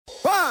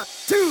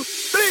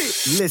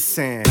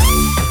Listen.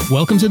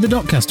 Welcome to the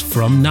Dotcast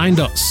from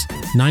 9dots.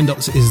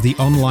 9dots is the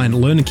online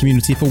learning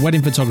community for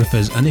wedding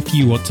photographers, and if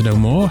you want to know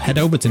more, head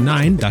over to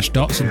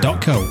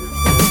 9-dots.co.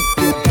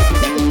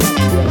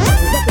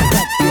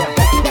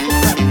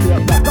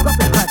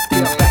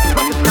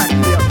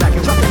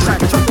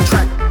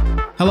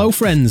 Hello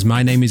friends,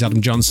 my name is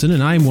Adam Johnson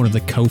and I am one of the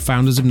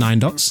co-founders of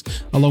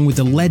 9dots, along with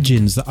the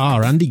legends that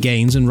are Andy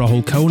Gaines and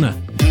Rahul Kona.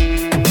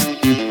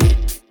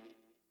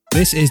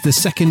 This is the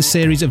second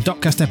series of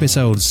Dotcast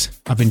episodes.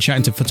 I've been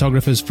chatting to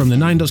photographers from the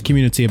 9dots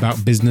community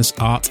about business,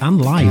 art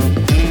and life.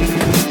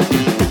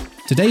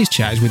 Today's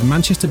chat is with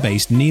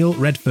Manchester-based Neil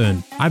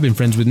Redfern. I've been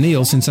friends with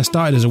Neil since I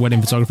started as a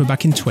wedding photographer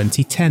back in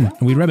 2010,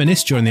 and we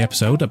reminisced during the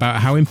episode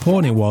about how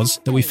important it was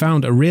that we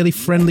found a really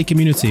friendly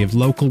community of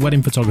local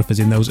wedding photographers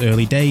in those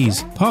early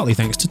days, partly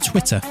thanks to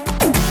Twitter.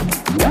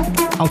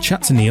 I'll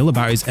chat to Neil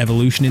about his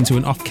evolution into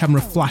an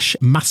off-camera flash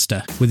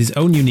master with his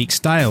own unique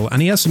style,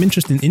 and he has some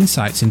interesting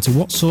insights into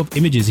what sort of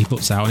images he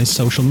puts out on his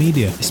social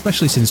media,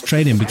 especially since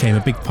training became a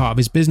big part of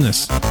his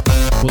business.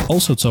 We'll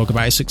also talk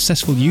about his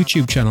successful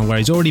YouTube channel where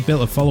he's already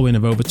built a following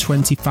of over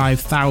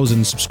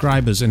 25,000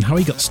 subscribers and how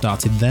he got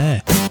started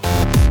there.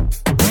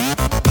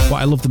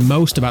 What I love the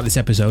most about this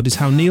episode is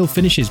how Neil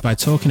finishes by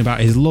talking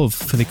about his love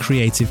for the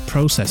creative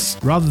process,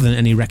 rather than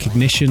any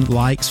recognition,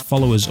 likes,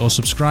 followers or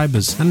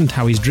subscribers, and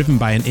how he's driven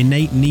by an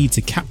innate need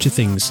to capture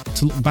things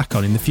to look back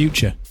on in the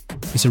future.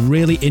 It's a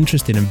really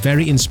interesting and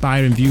very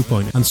inspiring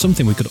viewpoint, and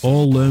something we could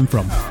all learn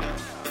from.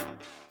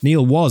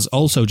 Neil was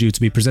also due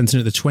to be presenting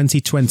at the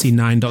 2020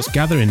 9dots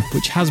Gathering,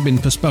 which has been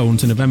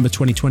postponed to November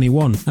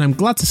 2021, and I'm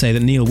glad to say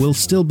that Neil will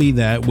still be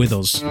there with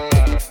us.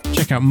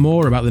 Check out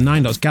more about the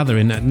 9dots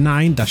Gathering at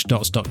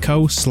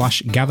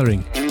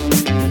 9-dots.co/gathering.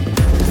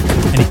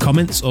 Any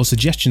comments or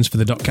suggestions for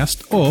the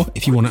Dotcast, or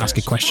if you want to ask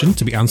a question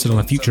to be answered on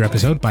a future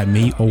episode by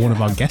me or one of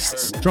our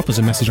guests, drop us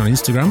a message on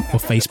Instagram or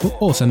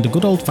Facebook, or send a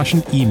good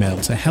old-fashioned email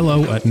to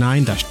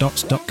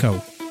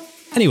hello@9-dots.co.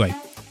 Anyway,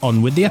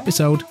 on with the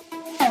episode.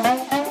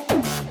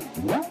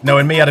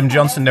 Knowing me, Adam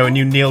Johnson, knowing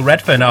you, Neil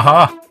Redfern,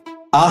 aha!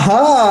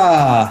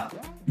 Aha!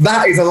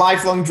 That is a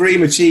lifelong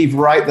dream achieved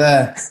right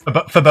there.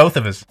 For both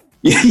of us.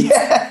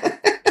 Yeah.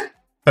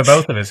 For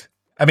both of us.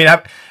 I mean,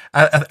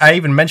 I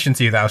even mentioned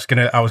to you that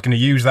I was gonna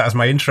use that as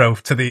my intro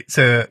to these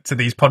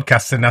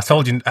podcasts, and I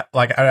told you,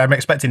 like, I'm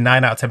expecting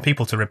 9 out of 10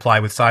 people to reply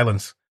with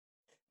silence.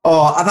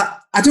 Oh,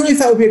 I don't know if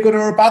that would be a good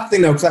or a bad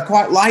thing though, because I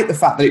quite like the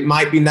fact that it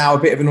might be now a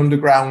bit of an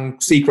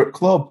underground secret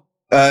club.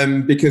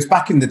 Because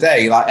back in the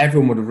day, like,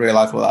 everyone would have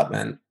realised what that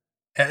meant.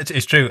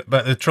 It's true,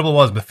 but the trouble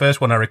was, the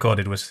first one I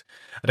recorded was,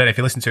 I don't know if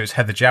you listened to it, it's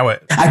Heather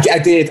Jowett. I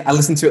did. I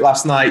listened to it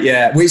last night,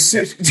 yeah. Which,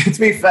 to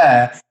be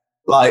fair,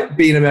 like,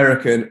 being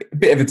American, a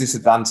bit of a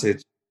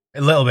disadvantage.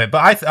 A little bit,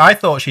 but I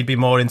thought she'd be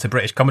more into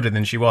British comedy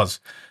than she was.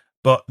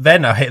 But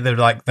then I hit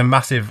the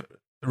massive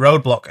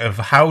roadblock of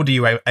how do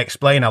you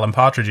explain Alan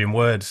Partridge in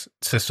words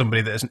to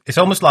somebody it's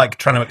almost like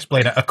trying to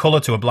explain a colour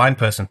to a blind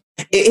person.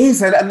 It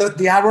is, and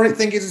the ironic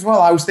thing is as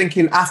well, I was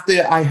thinking,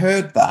 after I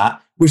heard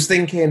that,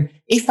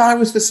 if I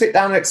was to sit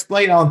down and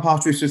explain Alan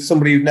Partridge to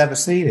somebody who'd never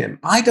seen him,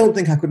 I don't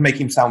think I could make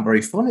him sound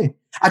very funny.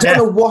 I don't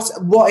know what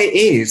it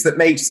is that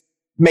makes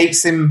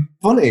him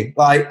funny.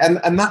 Like,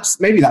 and that's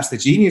the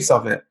genius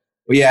of it.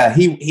 But yeah,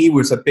 he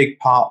was a big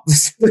part.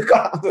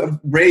 I'm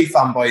really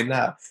fanboy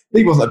now.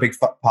 He wasn't a big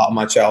part of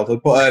my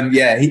childhood, but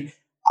yeah, he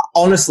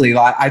honestly,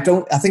 like, I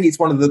think it's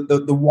one of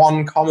the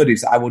one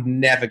comedies that I would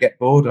never get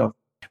bored of.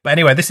 But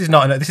anyway, this is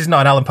not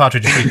an Alan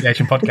Partridge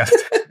appreciation podcast.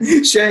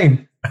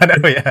 Shame. I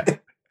know, yeah.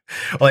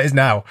 Well, it is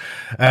now.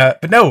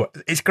 But no,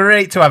 it's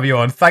great to have you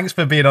on. Thanks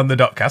for being on the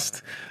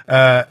Dotcast.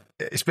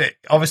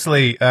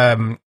 Obviously,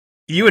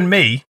 you and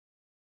me,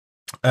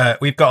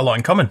 we've got a lot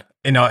in common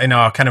in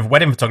our kind of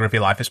wedding photography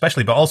life,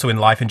 especially, but also in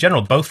life in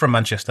general. Both from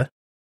Manchester.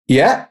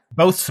 Yeah.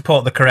 Both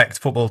support the correct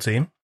football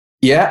team.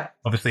 Yeah.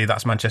 Obviously,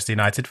 that's Manchester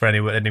United for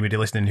anybody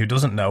listening who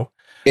doesn't know.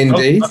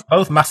 Indeed.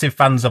 Both massive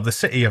fans of the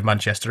city of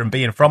Manchester and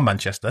being from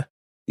Manchester.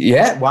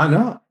 Yeah, why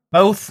not?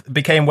 Both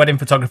became wedding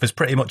photographers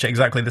pretty much at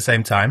exactly the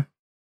same time.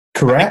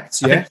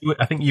 Correct,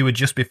 I think you were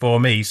just before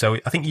me, so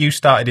I think you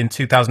started in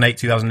 2008,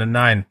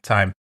 2009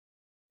 time.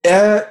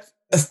 The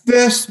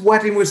first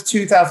wedding was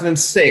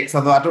 2006,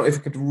 although I don't know if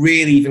I could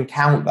really even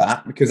count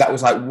that, because that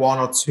was like 1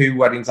 or 2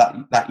 weddings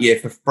that year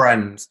for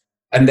friends,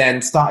 and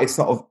then started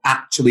sort of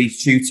actually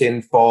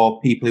shooting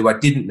for people who I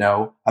didn't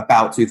know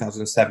about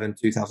 2007,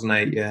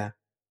 2008, yeah.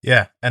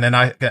 Yeah, and then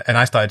I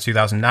started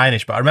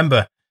 2009-ish, but I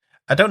remember,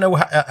 I don't know,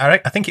 I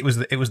think it was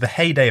the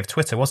heyday of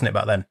Twitter, wasn't it,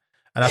 back then?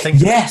 And I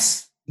think...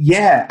 Yes!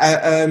 Yeah,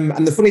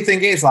 and the funny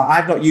thing is, like,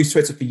 I've not used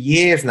Twitter for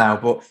years now,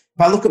 but if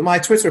I look at my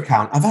Twitter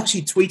account, I've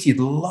actually tweeted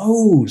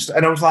loads,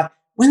 and I was like,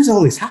 when's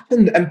all this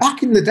happened? And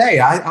back in the day,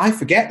 I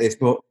forget this,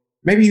 but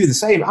maybe you're the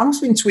same. I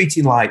must have been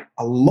tweeting like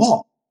a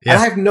lot, and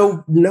I have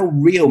no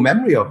real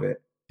memory of it.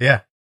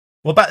 Yeah.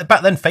 Well, back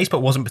then,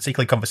 Facebook wasn't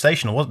particularly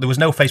conversational. There was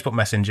no Facebook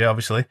Messenger,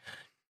 obviously.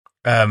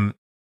 I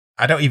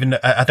don't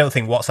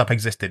think WhatsApp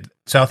existed.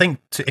 So I think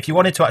if you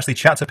wanted to actually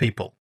chat to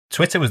people,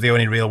 Twitter was the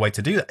only real way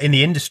to do that in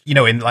the industry, you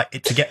know, in like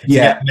to get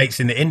mates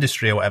in the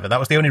industry or whatever. That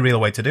was the only real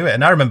way to do it.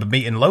 And I remember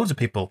meeting loads of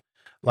people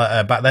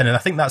back then. And I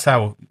think that's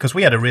how, because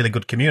we had a really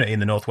good community in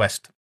the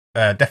Northwest,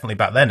 definitely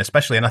back then,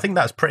 especially. And I think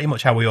that's pretty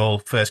much how we all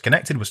first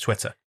connected was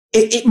Twitter.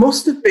 It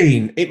must have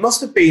been. It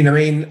must have been. I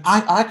mean,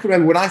 I can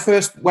remember when I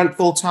first went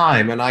full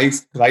time, and I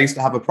used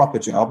to have a proper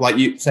job, like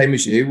you, same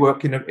as you,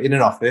 working in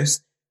an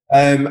office.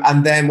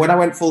 And then when I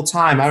went full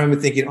time, I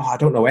remember thinking, I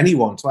don't know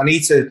anyone, so I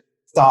need to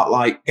start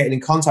like getting in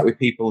contact with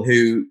people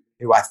who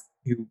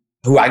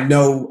I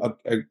know,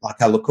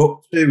 like I look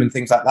up to and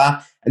things like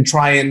that, and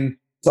try and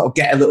sort of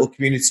get a little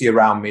community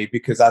around me,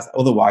 because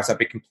otherwise I'd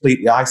be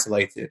completely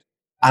isolated.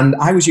 And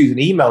I was using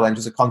email then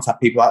just to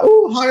contact people like,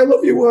 oh, hi, I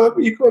love your work.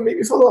 Will you come and meet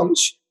me for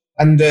lunch?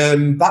 And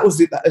that was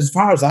it. As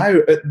far as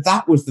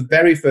that was the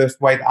very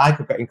first way that I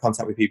could get in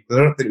contact with people.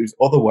 I don't think it was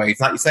other ways.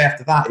 Like you say,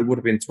 after that, it would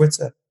have been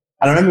Twitter.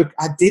 And I remember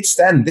I did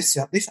send this.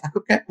 I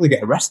could probably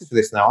get arrested for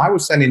this now. I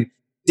was sending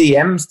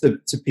DMs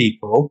to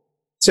people,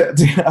 to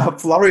a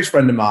florist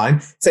friend of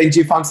mine, saying, "Do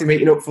you fancy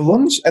meeting up for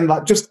lunch?" And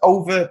like just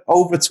over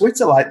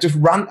Twitter, like just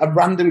a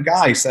random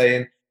guy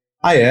saying,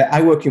 "Hiya,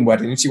 I work in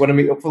weddings. Do you want to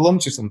meet up for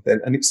lunch or something?"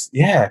 And it's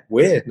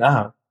weird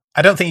now.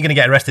 I don't think you're going to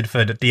get arrested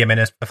for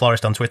DMing a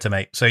florist on Twitter,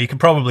 mate. So you can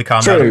probably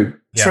calm down.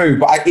 True.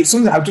 But it's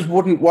something I just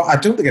wouldn't. I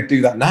don't think I'd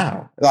do that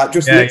now. Like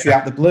just literally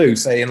out the blue,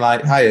 saying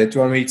like, "Hiya, do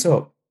you want to meet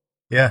up?"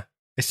 Yeah,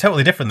 it's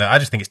totally different though. I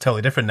just think it's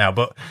totally different now.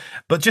 But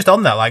just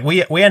on that, like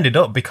we ended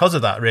up because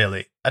of that.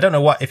 Really, I don't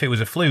know if it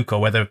was a fluke or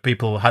whether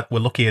people were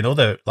lucky in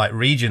other like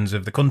regions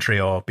of the country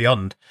or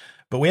beyond.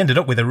 But we ended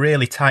up with a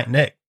really tight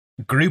knit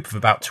group of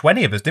about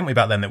 20 of us, didn't we,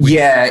 back then?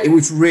 It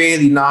was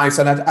really nice,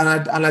 and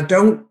I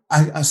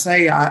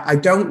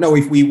don't know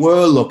if we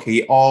were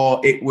lucky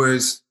or it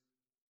was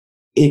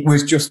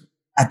just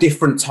a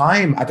different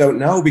time. I don't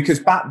know, because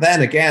back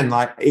then again,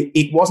 like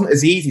it wasn't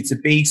as easy to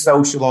be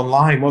social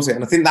online, was it?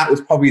 And I think that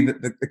was probably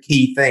the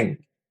key thing.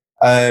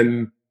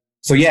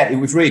 So yeah, it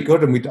was really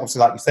good, and we'd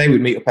obviously, like you say,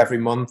 we'd meet up every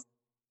month,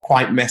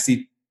 quite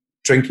messy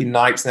drinking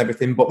nights and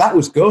everything, but that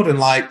was good. And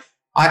like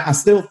I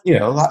still, you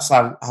know, that's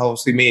how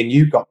obviously me and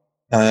you got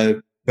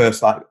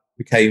first like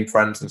became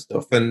friends and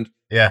stuff. And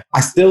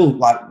I still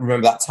like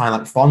remember that time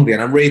like fondly,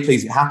 and I'm really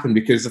pleased it happened,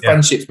 because the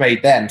friendships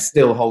made then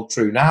still hold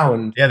true now.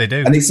 And yeah, they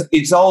do. And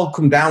it's all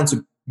come down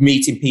to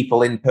meeting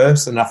people in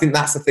person. I think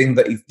that's the thing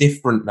that is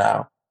different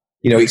now.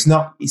 You know, it's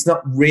not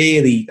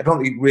really, I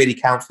don't think it really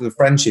counts for the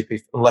friendship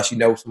unless you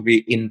know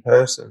somebody in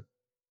person.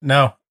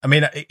 No, I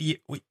mean,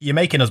 you're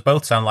making us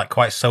both sound like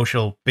quite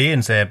social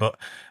beings here, but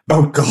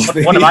oh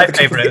god, one of my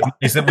favourite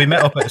is that we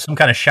met up at some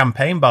kind of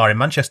champagne bar in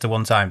Manchester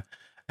one time,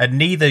 and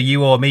neither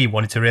you or me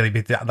wanted to really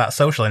be that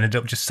social, and ended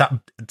up just sat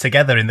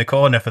together in the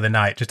corner for the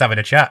night, just having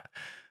a chat,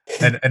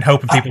 and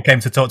hoping people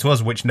came to talk to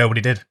us, which nobody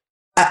did.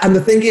 And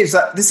the thing is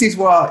that this is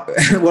what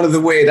one of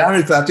the weird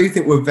ironies, I do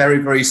think we're very,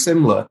 very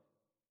similar,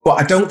 but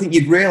I don't think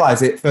you'd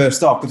realise it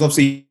first off, because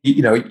obviously,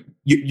 you know,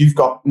 you've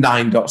got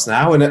 9 Dots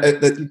now,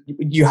 and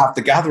you have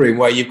the gathering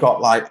where you've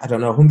got like, I don't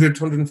know, 100,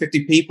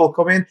 150 people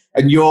come in,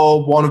 and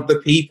you're one of the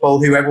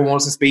people who everyone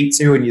wants to speak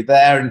to, and you're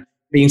there and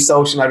being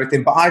social and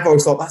everything. But I've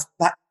always thought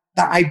that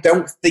I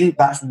don't think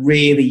that's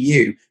really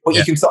you, but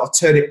you can sort of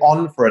turn it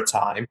on for a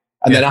time,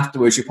 and then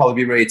afterwards you'll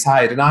probably be really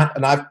tired. And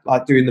I've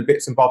like doing the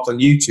bits and bobs on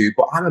YouTube,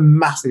 but I'm a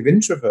massive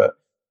introvert,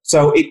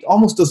 so it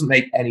almost doesn't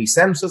make any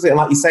sense, does it? And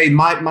like you say,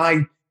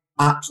 my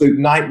absolute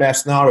nightmare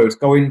scenario is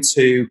going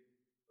to,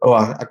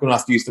 I'm going to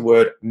have to use the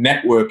word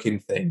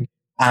networking thing,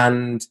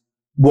 and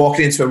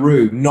walking into a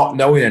room, not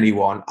knowing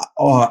anyone.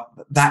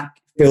 That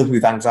fills me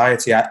with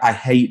anxiety. I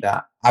hate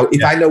that.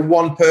 If I know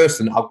one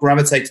person, I'll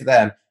gravitate to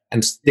them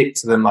and stick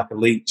to them like a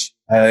leech,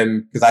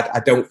 because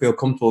I don't feel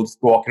comfortable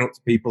just walking up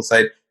to people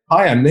saying,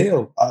 "Hi, I'm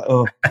Neil."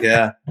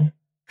 Yeah.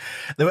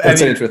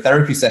 It's into a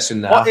therapy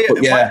session now. Why do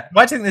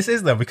you think this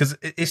is though? Because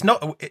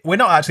we're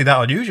not actually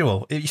that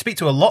unusual. You speak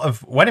to a lot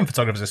of wedding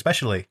photographers,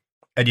 especially,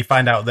 and you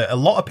find out that a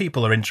lot of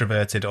people are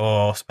introverted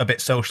or a bit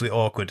socially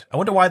awkward. I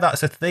wonder why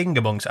that's a thing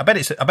amongst. I bet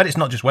it's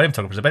not just wedding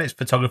photographers. I bet it's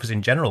photographers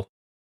in general.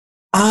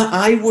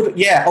 I would,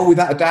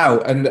 without a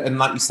doubt. And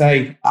like you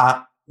say,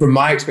 from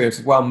my experience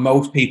as well,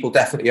 most people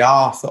definitely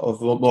are sort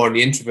of more on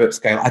the introvert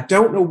scale. I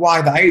don't know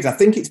why that is. I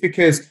think it's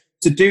because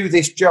to do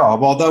this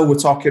job, although we're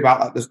talking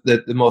about like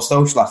the more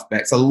social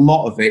aspects, a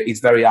lot of it is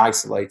very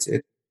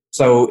isolated.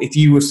 So if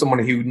you were someone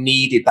who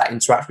needed that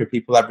interaction with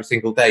people every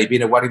single day,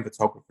 being a wedding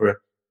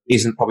photographer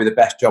isn't probably the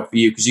best job for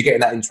you, because you're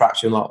getting that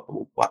interaction like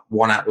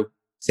 1 out of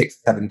 6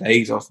 or 7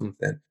 days or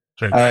something.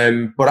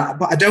 But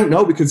I don't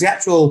know, because the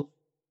actual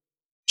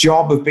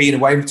job of being a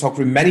wedding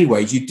photographer, in many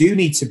ways, you do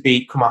need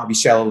to come out of your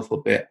shell a little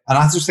bit. And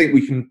I just think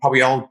we can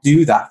probably all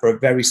do that for a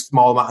very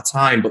small amount of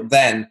time, but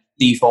then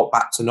default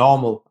back to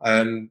normal.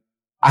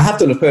 I have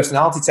done a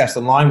personality test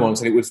online once,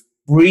 and it was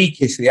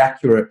freakishly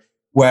accurate,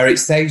 where it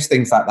says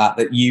things like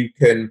that you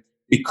can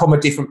become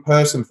a different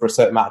person for a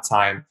certain amount of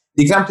time.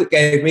 The example it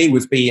gave me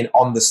was being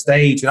on the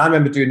stage. And I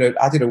remember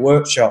I did a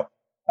workshop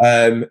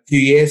a few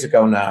years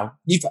ago now.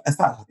 In fact,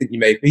 I think you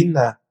may have been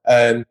there,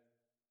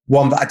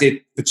 one that I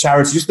did for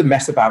charity, just a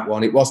mess about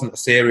one. It wasn't a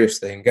serious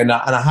thing. And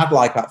I had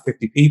like about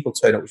 50 people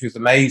turn up, which was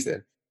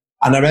amazing.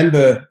 And I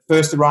remember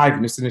first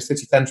arriving, it's in the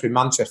city centre in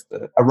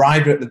Manchester,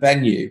 arriving at the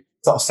venue,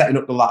 sort of setting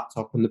up the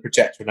laptop and the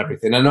projector and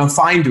everything. And I'm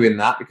fine doing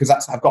that because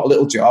I've got a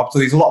little job. So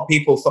there's a lot of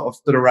people sort of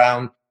stood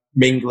around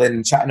mingling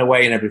and chatting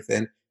away and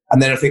everything.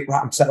 And then I think,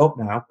 right, I'm set up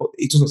now, but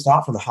it doesn't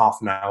start for the half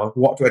an hour.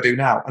 What do I do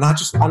now? And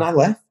I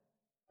left.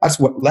 I just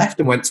left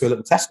and went to a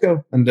little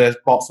Tesco and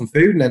bought some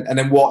food and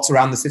then walked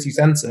around the city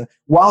centre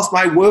whilst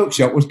my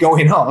workshop was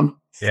going on.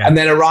 Yeah. And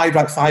then arrived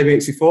like 5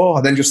 minutes before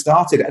and then just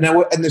started. And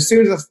as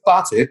soon as I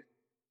started,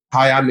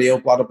 hi, I'm Neil,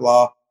 blah, blah,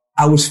 blah,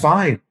 I was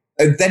fine.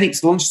 And then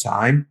it's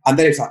lunchtime and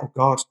then it's like, oh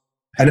God.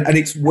 And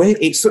it's weird.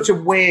 It's such a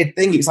weird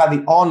thing. It's like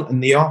the on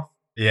and the off.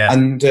 Yeah.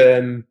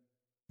 And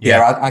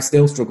I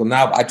still struggle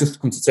now, but I just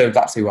come to terms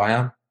that's who I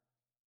am.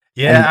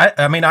 Yeah,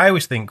 I mean, I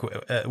always think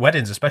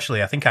weddings,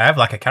 especially. I think I have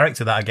like a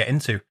character that I get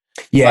into.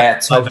 Yeah,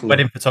 like, totally. Like the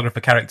wedding photographer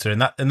character,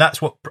 and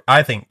that's what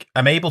I think.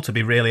 I'm able to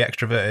be really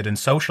extroverted and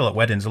social at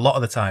weddings a lot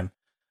of the time,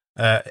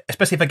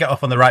 especially if I get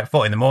off on the right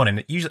foot in the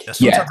morning. Usually,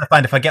 sometimes I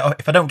find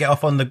if I don't get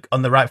off on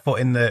the right foot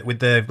with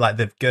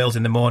the girls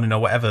in the morning or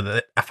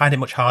whatever, I find it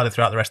much harder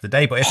throughout the rest of the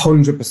day. But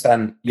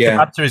 100%, if the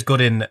banter is good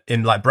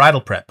in like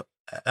bridal prep,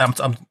 I'm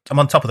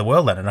on top of the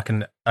world then,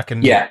 and I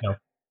can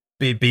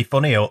be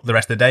funny all the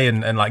rest of the day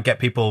and like get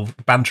people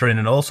bantering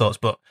and all sorts.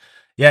 But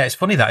yeah, it's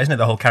funny that, isn't it,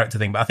 the whole character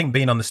thing? But I think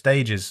being on the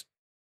stage is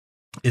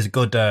a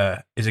good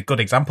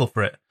example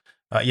for it.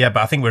 But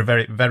I think we're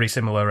very, very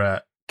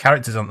similar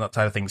characters on that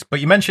side of things.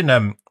 But you mentioned,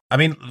 I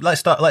mean,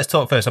 let's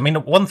talk first. I mean,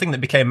 one thing that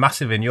became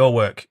massive in your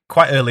work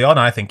quite early on,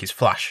 I think, is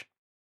Flash.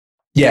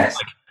 Yes.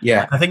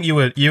 Yeah. I think you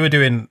were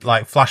doing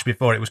like Flash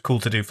before it was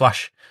cool to do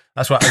Flash.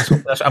 That's what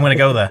I'm going to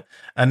go there.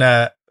 And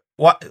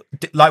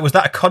was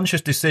that a conscious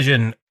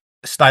decision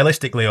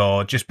stylistically,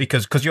 or just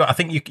because I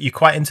think you're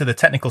quite into the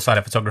technical side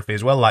of photography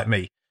as well, like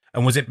me?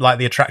 And was it like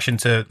the attraction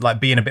to like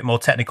being a bit more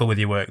technical with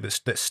your work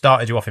that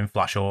started you off in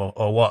Flash, or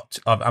what?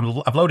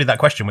 I've loaded that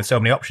question with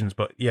so many options,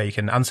 but yeah, you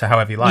can answer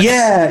however you like.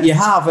 Yeah, you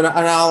have, and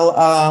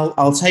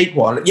I'll take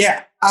one.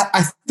 Yeah,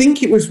 I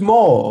think it was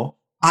more.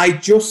 I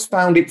just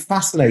found it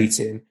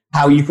fascinating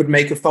how you could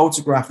make a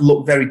photograph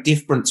look very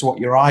different to what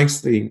your eyes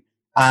see,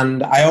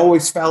 and I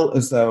always felt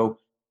as though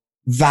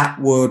that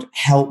would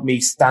help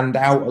me stand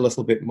out a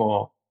little bit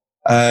more.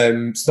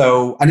 And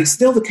it's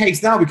still the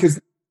case now,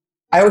 because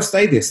I always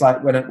say this,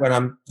 like when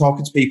I'm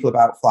talking to people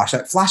about Flash,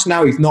 like Flash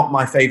now is not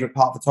my favorite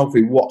part of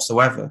photography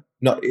whatsoever.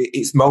 Not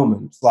it's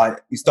moments,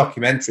 like it's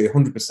documentary,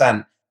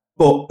 100%.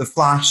 But the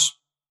Flash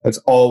has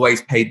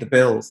always paid the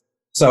bills.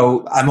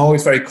 So I'm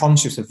always very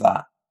conscious of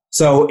that.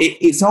 So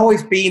it's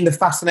always been the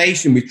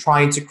fascination with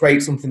trying to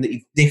create something that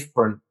is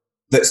different,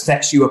 that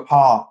sets you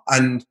apart.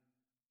 And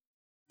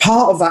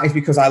part of that is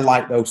because I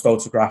like those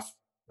photographs,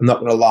 I'm not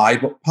going to lie,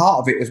 but part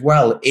of it as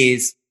well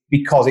is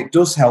because it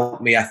does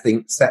help me, I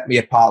think, set me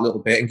apart a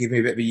little bit and give me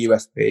a bit of a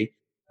USP.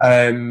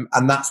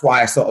 And that's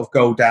why I sort of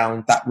go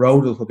down that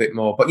road a little bit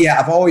more. But yeah,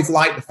 I've always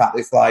liked the fact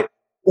that it's like,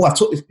 oh, I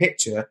took this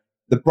picture,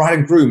 the bride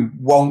and groom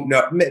won't know,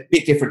 a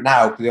bit different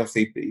now, because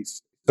obviously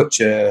it's such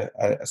a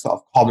sort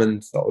of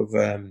common sort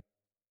of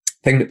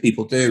thing that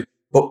people do.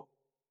 But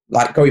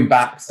like going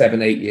back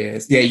 7-8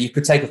 years, yeah, you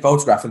could take a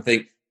photograph and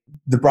think,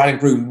 the bride and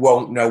groom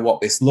won't know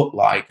what this looked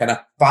like. And I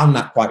found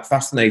that quite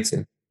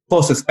fascinating.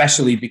 Plus,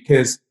 especially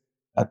because,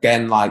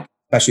 again, like,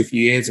 especially a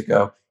few years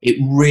ago, it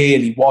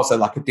really was a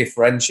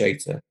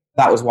differentiator.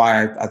 That was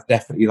why I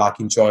definitely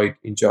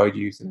enjoyed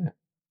using it.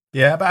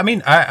 Yeah, but I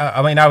mean,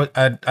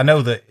 I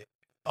know that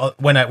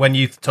when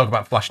you talk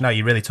about Flash now,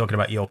 you're really talking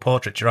about your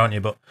portraiture, aren't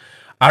you? But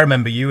I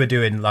remember you were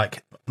doing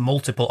like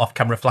multiple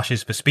off-camera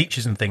flashes for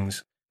speeches and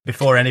things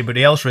before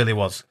anybody else really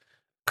was.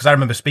 Because I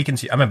remember speaking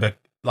to you. I remember,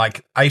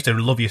 like, I used to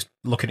love you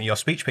looking at your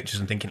speech pictures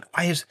and thinking,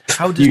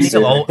 how does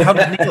Neil?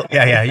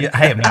 Yeah, I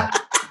hate him now.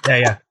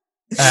 Yeah.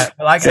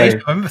 I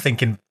remember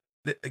thinking,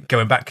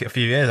 going back a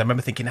few years, I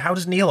remember thinking, how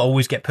does Neil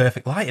always get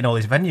perfect light in all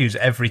his venues,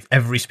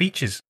 every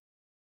speeches?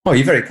 Oh,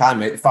 you're very kind,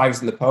 mate. 5's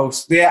in the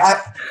post.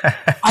 Yeah,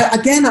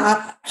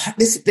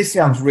 this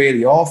sounds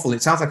really awful.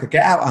 It sounds like a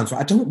Get Out answer.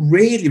 I don't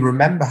really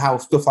remember how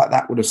stuff like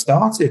that would have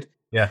started.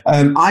 Yeah,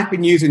 I've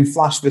been using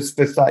Flash for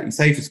like you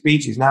say, for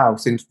speeches now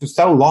for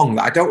so long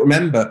that I don't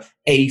remember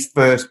a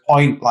first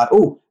point like,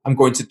 oh, I'm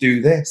going to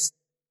do this.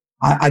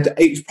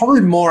 It's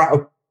probably more out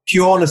of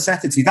pure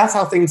necessity. That's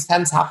how things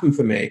tend to happen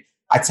for me.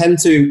 I tend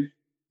to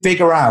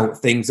figure out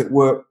things that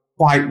work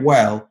quite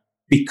well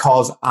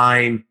because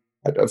I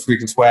don't know if we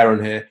can swear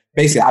on here.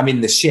 Basically, I'm in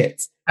the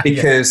shit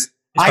because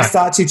I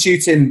started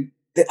shooting.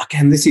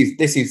 Again, this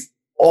is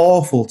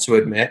awful to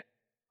admit.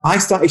 I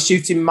started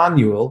shooting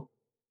manual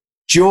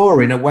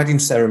during a wedding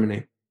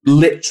ceremony,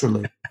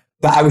 literally.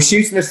 But I was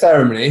shooting a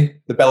ceremony,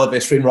 the Bella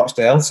Vista in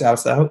Rochdale,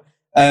 shout out,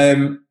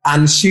 and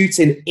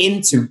shooting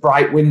into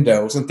bright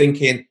windows and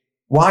thinking,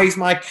 why is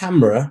my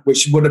camera,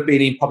 which would have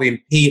been probably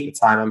in P at the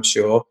time, I'm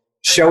sure,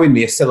 showing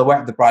me a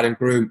silhouette of the bride and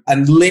groom,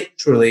 and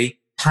literally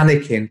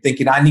panicking,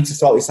 thinking, I need to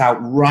sort this out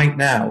right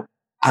now.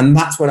 And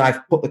that's when I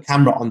put the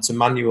camera onto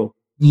manual.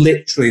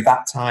 Literally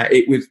that time.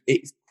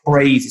 It's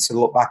crazy to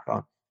look back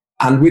on.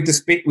 And with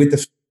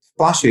the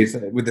flashes,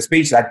 with the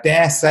speeches, I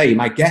dare say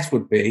my guess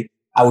would be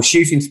I was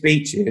shooting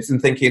speeches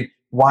and thinking,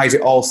 why is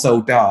it all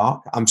so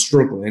dark? I'm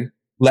struggling.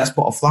 Let's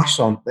put a flash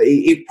on.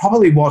 It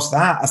probably was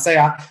that. I say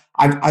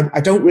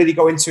I don't really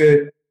go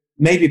into it,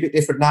 maybe a bit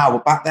different now,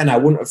 but back then I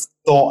wouldn't have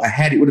thought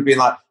ahead. It would have been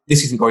like,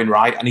 this isn't going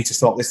right. I need to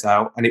sort this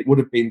out. And it would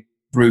have been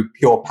through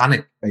pure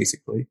panic,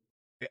 basically.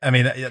 I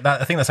mean,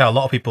 I think that's how a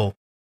lot of people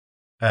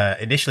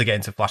initially get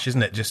into Flash,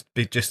 isn't it?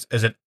 Just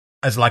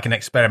as like an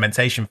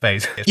experimentation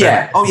phase.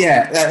 Yeah. Oh,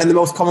 yeah. And the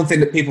most common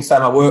thing that people say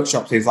in my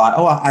workshops is like,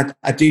 oh,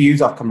 I do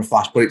use off-camera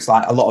Flash, but it's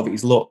like a lot of it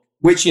is look,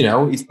 which, you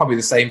know, is probably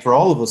the same for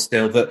all of us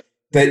still, that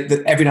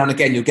every now and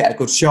again you'll get a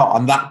good shot,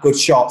 and that good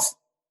shot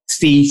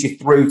sees you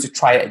through to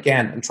try it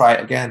again and try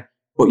it again.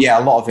 But yeah,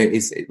 a lot of it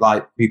is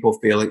like people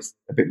feel it's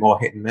a bit more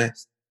hit and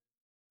miss.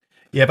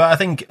 Yeah, but I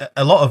think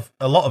a lot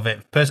of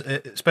it,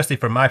 especially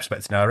from my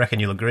perspective now, I reckon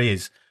you'll agree,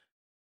 is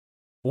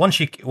once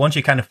you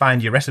kind of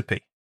find your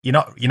recipe, you're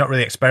not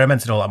really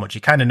experimenting all that much.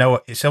 You kind of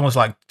know it's almost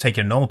like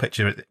taking a normal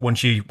picture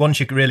once you're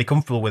really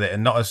comfortable with it,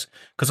 and not as,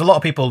 because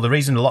the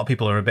reason a lot of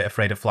people are a bit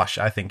afraid of Flash,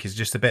 I think, is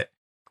just a bit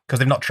because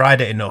they've not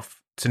tried it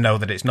enough to know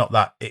that it's not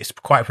that. It's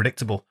quite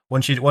predictable.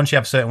 Once you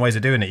have certain ways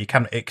of doing it,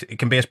 it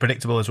can be as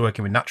predictable as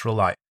working with natural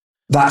light.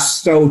 That's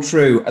so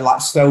true.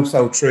 That's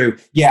so true.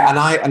 Yeah,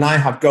 and I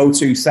have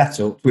go-to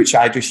setups which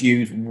I just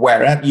use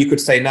wherever. You could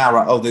say now,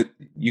 right?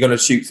 You're going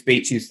to shoot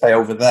speeches, stay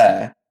over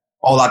there.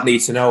 All I'd need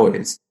to know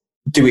is,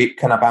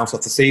 can I bounce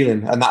off the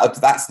ceiling? And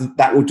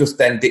that will just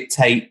then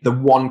dictate the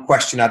one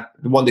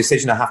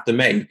decision I have to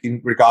make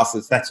in regards to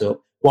the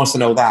setup. Once I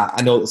know that,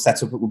 I know what the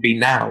setup will be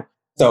now.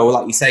 So,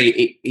 like you say,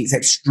 it's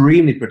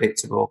extremely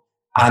predictable.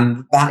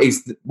 And that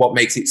is what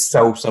makes it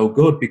so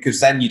good, because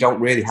then you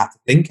don't really have to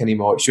think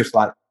anymore. It's just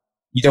like,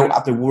 you don't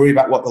have to worry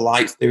about what the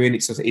light's doing.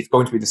 It's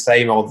going to be the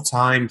same all the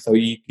time. So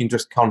you can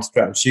just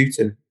concentrate on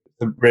shooting.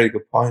 It's a really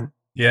good point.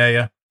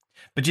 Yeah.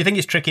 But do you think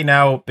it's tricky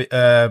now?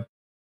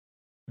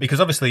 Because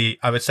obviously,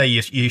 I would say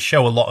you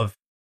show a lot of,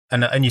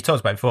 and you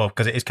talked about it before,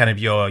 because it is kind of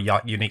your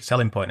unique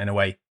selling point in a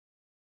way.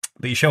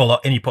 But you show a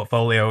lot in your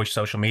portfolio,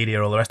 social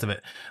media, all the rest of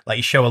it. Like,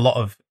 you show a lot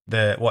of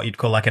what you'd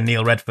call like a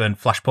Neil Redfern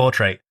Flash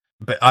portrait.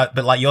 But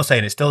like you're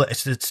saying, it's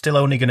still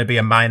only going to be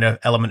a minor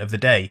element of the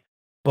day.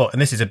 But,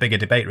 and this is a bigger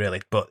debate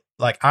really, but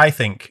like, I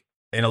think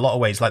in a lot of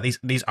ways, like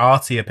these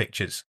artier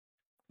pictures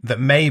that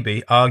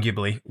maybe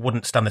arguably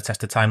wouldn't stand the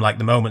test of time, like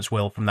the moments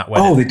will from that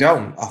wedding. Oh, they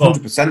don't.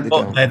 100% they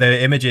don't. They're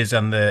the images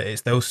and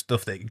it's those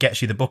stuff that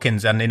gets you the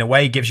bookings, and in a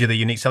way gives you the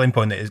unique selling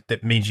point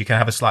that means you can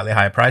have a slightly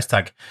higher price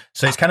tag.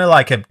 So it's kind of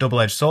like a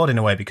double-edged sword in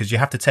a way, because you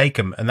have to take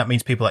them, and that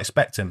means people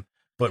expect them.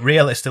 But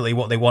realistically,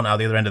 what they want out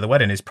the other end of the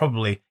wedding is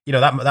probably, you know,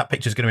 that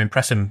picture's going to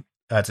impress them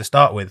to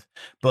start with.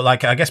 But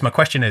like, I guess my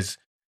question is,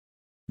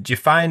 do you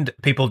find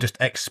people just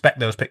expect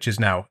those pictures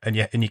now, and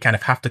you kind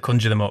of have to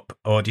conjure them up,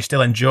 or do you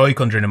still enjoy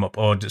conjuring them up,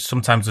 or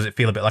sometimes does it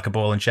feel a bit like a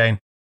ball and chain?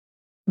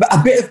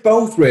 A bit of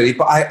both, really.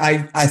 But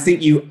I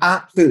think you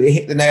absolutely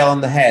hit the nail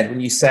on the head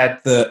when you said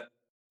that.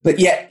 But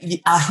yeah,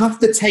 I have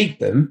to take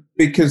them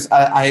because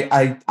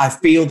I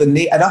feel the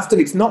need, and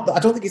often it's not that. I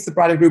don't think it's the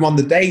bride and groom on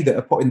the day that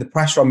are putting the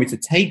pressure on me to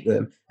take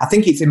them. I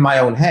think it's in my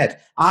own head.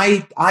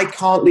 I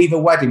can't leave a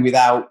wedding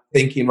without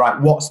thinking,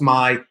 right, what's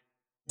my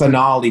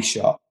finale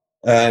shot?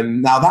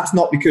 Now that's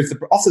not because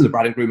often the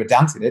bride and groom are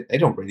dancing it; they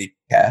don't really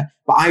care.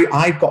 But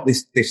I've got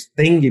this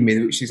thing in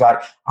me which is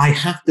like, I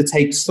have to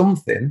take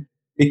something,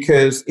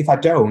 because if I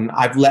don't,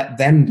 I've let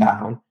them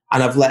down,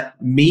 and I've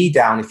let me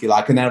down, if you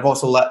like. And then I've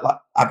also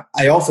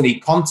I also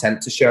need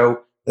content to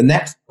show the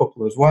next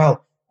couple as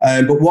well.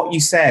 But what you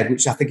said,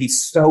 which I think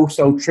is so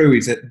true,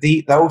 is that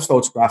those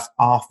photographs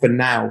are for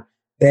now.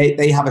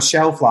 They have a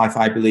shelf life,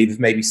 I believe, of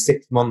maybe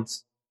 6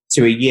 months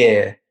to a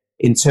year.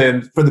 In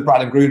terms, from the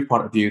bride and groom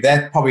point of view,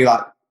 they're probably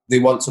like, they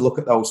want to look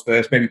at those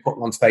first, maybe put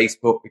them on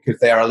Facebook because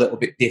they are a little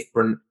bit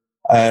different,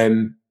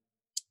 and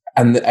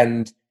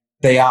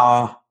they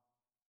are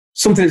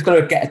something that's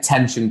going to get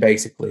attention,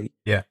 basically.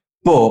 Yeah.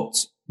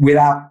 But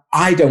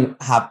I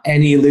don't have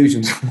any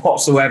illusions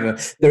whatsoever.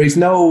 There is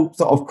no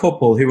sort of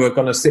couple who are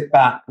going to sit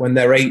back when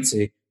they're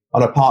 80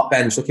 on a park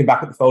bench looking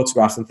back at the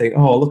photographs and think,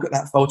 oh, look at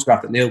that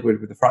photograph that Neil did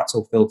with the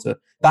fractal filter.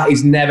 That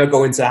is never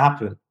going to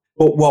happen.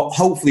 But what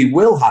hopefully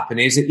will happen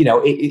is that, you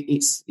know,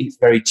 it's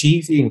very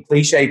cheesy and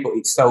cliche, but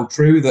it's so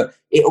true that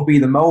it'll be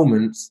the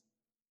moments,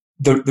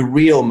 the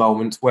real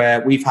moments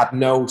where we've had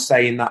no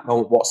say in that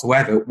moment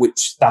whatsoever, which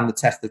stand the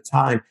test of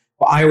time.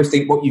 But I always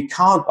think what you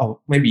can't, or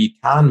maybe you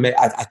can,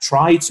 I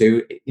try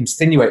to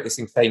insinuate this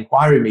in, say,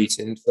 inquiry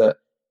meetings.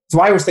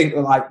 So I always think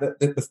that like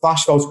the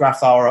flash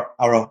photographs are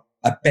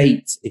a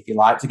bait, if you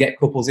like, to get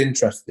couples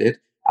interested.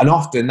 And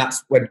often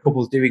that's when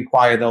couples do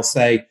inquire, they'll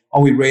say,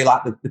 oh, we really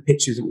like the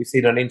pictures that we've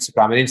seen on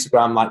Instagram. And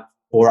Instagram, like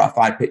 4 out of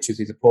 5 pictures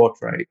is a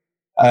portrait,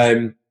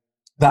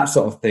 that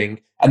sort of thing.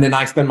 And then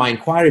I spend my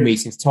inquiry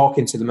meetings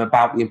talking to them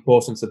about the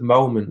importance of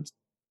moment.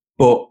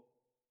 But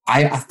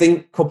I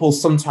think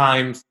couples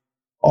sometimes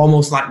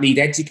almost like need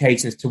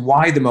educating as to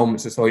why the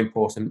moments are so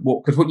important.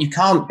 Because what you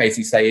can't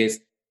basically say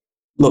is,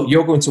 look,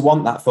 you're going to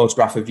want that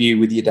photograph of you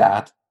with your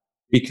dad.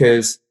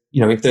 because,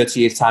 in 30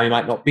 years' time, he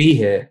might not be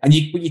here. And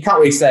you can't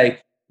really say,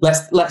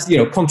 let's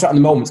contract on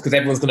the moments because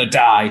everyone's going to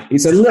die.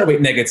 It's a little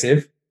bit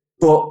negative,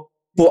 but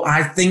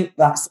I think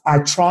I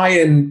try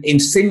and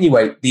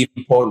insinuate the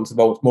importance of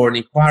moments more in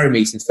inquiry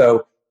meetings.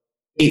 So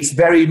it's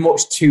very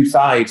much two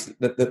sides.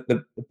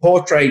 The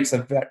portraits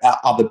are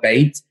the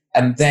bait,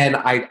 and then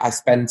I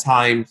spend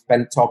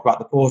talk about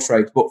the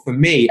portraits. But for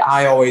me,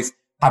 I always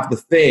have the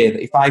fear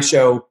that if I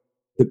show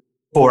the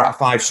 4 out of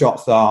 5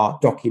 shots are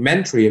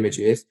documentary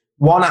images,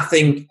 one, I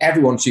think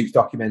everyone shoots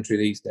documentary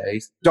these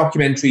days.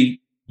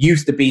 Documentary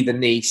used to be the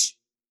niche,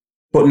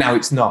 but now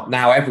it's not.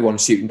 Now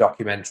everyone's shooting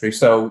documentary.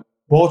 So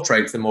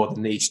portraits are more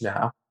the niche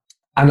now.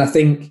 And I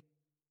think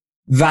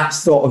that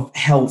sort of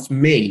helps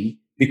me,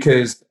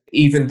 because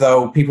even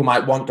though people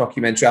might want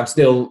documentary, I'm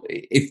still,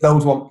 if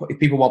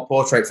people want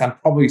portraits, I'm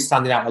probably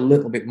standing out a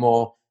little bit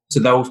more to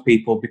those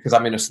people because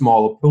I'm in a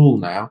smaller pool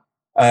now.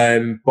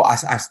 But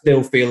I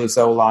still feel as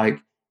though, like,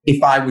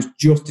 if I was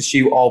just to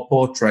shoot all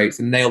portraits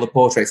and nail the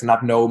portraits and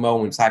have no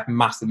moments, I've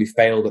massively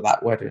failed at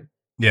that wedding.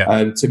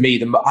 Yeah. To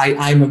me,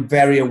 I'm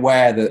very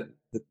aware that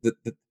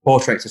the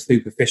portraits are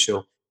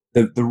superficial.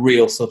 The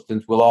real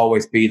substance will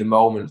always be the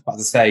moments. But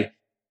as I say,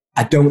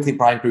 I don't think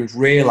bride and grooms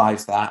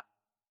realise that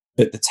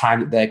at the time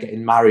that they're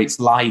getting married. It's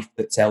life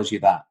that tells you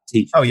that.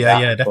 Oh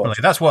yeah, definitely.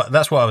 That's what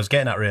I was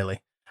getting at,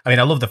 really. I mean,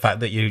 I love the fact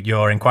that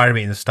your inquiry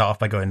meetings start off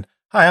by going,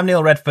 "Hi, I'm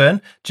Neil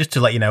Redfern. Just to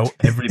let you know,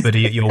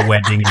 everybody at your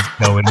wedding is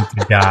going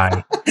to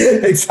die."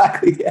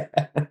 Exactly. Yeah.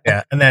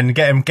 Yeah, and then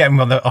get him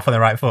off on the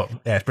right foot.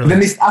 Yeah, it's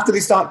brilliant. And then after they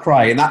start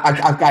crying,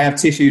 I have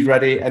tissues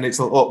ready, and it's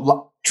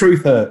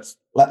truth hurts.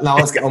 Now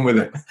let's get on with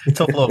it.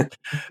 Tough love.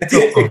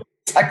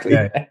 Exactly.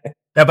 Yeah.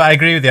 No, but I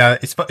agree with you.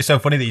 It's so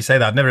funny that you say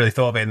that. I've never really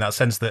thought of it in that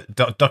sense that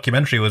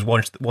documentary was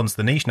once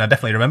the niche, and I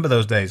definitely remember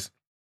those days.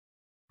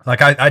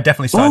 Like I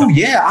definitely started. Oh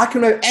yeah, I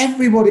can know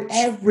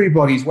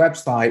everybody's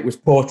website was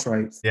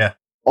portraits. Yeah.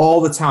 All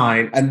the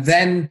time, and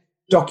then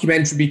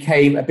documentary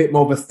became a bit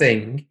more of a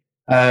thing.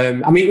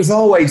 I mean, it was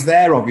always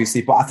there,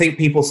 obviously, but I think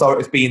people saw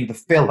it as being the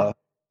filler.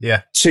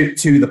 Yeah.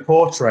 To the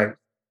portrait.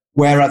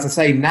 Whereas I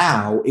say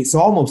now, it's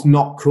almost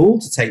not cool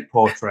to take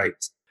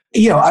portraits.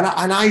 And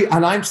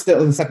I'm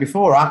still, as I said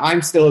before,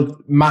 I'm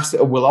still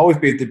massive. Will always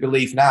be the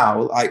belief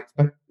now, like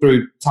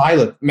through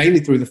Tyler,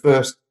 mainly through the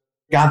first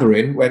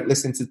gathering, when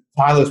listening to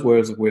Tyler's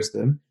words of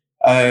wisdom.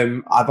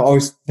 I've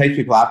always said to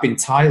people, I've been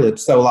Tylered.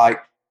 So like,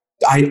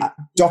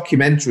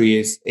 documentary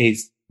is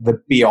the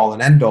be all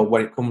and end all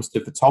when it comes to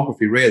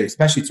photography, really,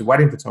 especially to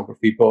wedding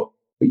photography. But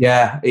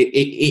yeah, it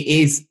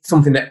is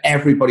something that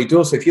everybody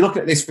does. So if you look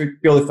at this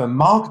purely from a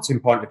marketing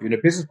point of view and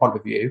a business point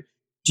of view,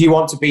 do you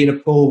want to be in a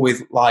pool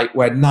with like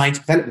where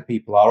 90% of the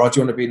people are, or do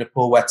you want to be in a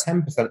pool where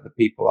 10% of the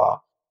people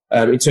are,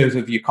 in terms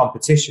of your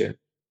competition?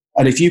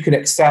 And if you can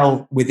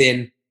excel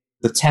within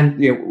the 10,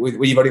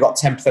 where you've only got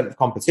 10% of the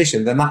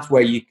competition, then that's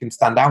where you can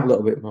stand out a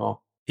little bit more.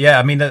 Yeah,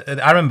 I mean,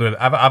 I remember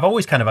I've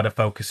always kind of had a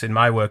focus in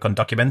my work on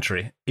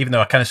documentary, even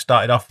though I kind of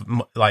started off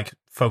like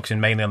focusing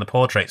mainly on the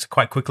portraits.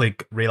 Quite quickly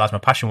realised my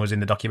passion was in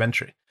the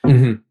documentary.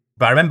 Mm-hmm.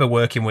 But I remember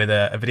working with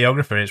a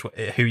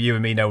videographer who you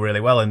and me know really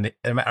well, and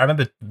I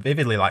remember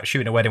vividly like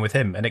shooting a wedding with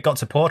him, and it got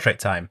to portrait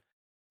time,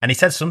 and he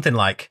said something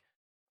like,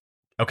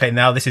 "Okay,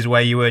 now this is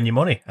where you earn your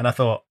money." And I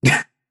thought,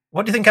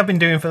 what do you think I've been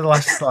doing for the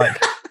last like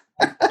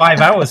 5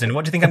 hours, and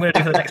what do you think I'm going to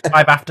do for the next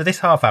 5 after this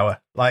half hour?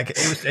 Like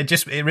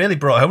it really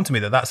brought home to me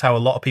that that's how a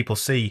lot of people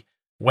see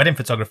wedding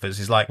photographers.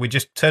 Is like we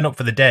just turn up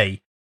for the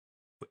day,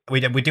 we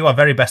do our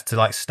very best to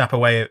like snap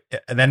away,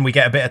 and then we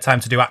get a bit of time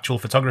to do actual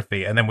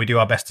photography, and then we do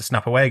our best to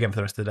snap away again for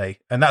the rest of the day.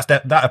 And that's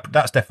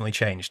definitely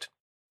changed.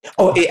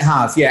 Oh, it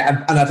has,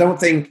 yeah. And I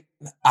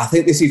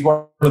think this is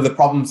one of the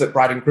problems that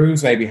bride and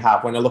grooms maybe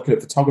have when they're looking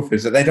at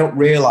photographers, that they don't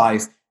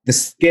realise the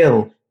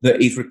skill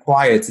that is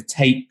required to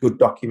take good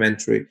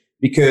documentary.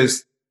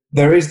 Because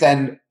there is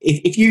then,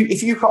 if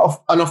you've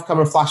got an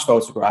off-camera flash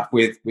photograph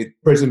with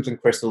prisms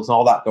and crystals and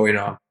all that going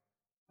on,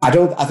 I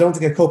don't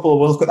think a couple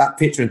will look at that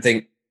picture and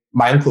think,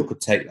 my uncle could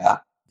take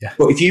that. Yeah.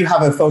 But if you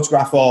have a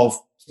photograph of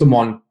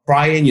someone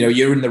crying,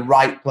 you're in the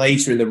right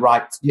place,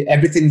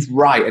 everything's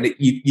right, and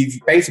you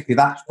basically,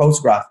 that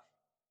photograph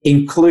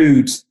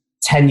includes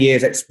 10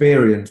 years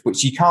experience,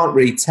 which you can't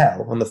really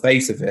tell on the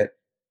face of it.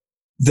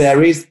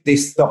 There is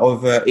this sort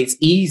of, it's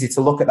easy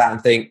to look at that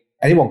and think,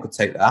 anyone could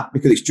take that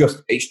because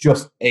it's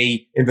just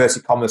a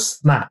inverted commas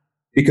snap,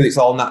 because it's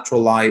all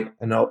natural light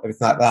and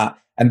everything like that.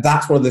 And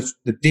that's one of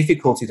the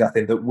difficulties I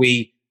think that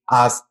we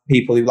as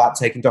people who like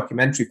taking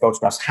documentary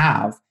photographs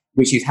have,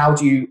 which is how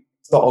do you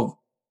sort of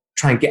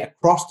try and get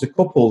across to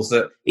couples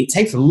that it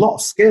takes a lot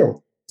of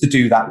skill to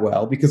do that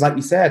well, because like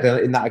you said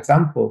in that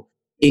example,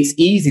 it's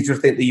easy to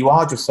think that you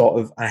are just sort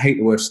of, I hate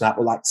the word snap,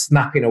 but like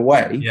snapping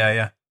away.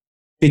 Yeah.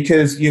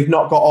 Because you've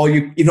not got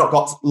you've not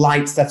got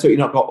lights set up, you've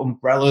not got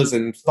umbrellas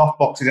and soft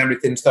boxes and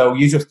everything. So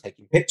you're just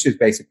taking pictures,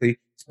 basically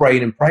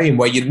spraying and praying.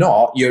 Where you're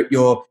not,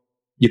 you're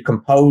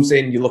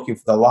composing, you're looking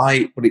for the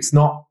light, but it's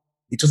not.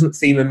 It doesn't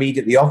seem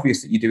immediately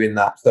obvious that you're doing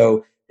that.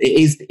 So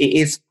it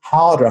is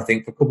harder, I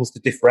think, for couples to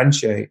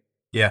differentiate.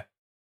 Yeah,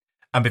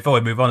 and before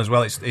we move on as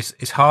well,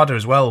 it's harder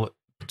as well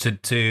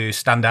to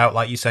stand out,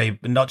 like you say,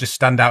 but not just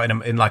stand out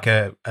in like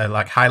a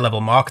like high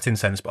level marketing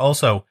sense, but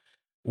also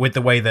with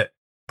the way that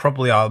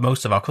probably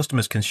most of our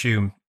customers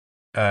consume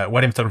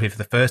wedding photography for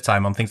the first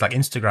time on things like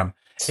Instagram.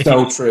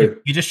 So true. If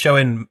you're just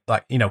showing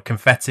like, you know,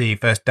 confetti,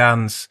 first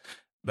dance,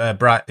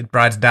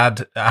 bride's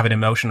dad having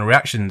emotional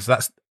reactions,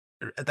 that's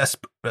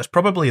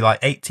probably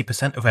like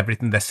 80% of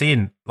everything they're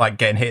seeing, like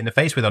getting hit in the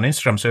face with on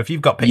Instagram. So if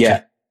you've got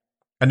pictures,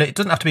 and it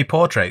doesn't have to be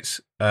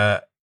portraits,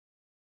 but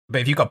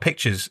if you've got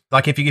pictures,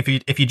 like if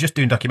you're just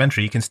doing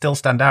documentary, you can still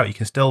stand out. You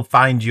can still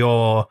find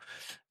your,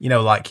 you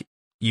know, like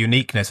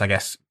uniqueness, I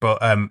guess.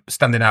 But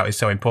standing out is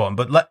so important.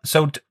 But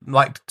still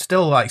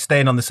like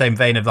staying on the same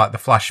vein of like the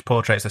flash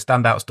portraits, the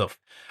standout stuff.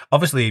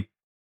 Obviously,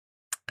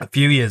 a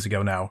few years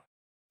ago now,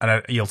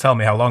 and you'll tell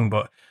me how long,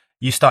 but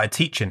you started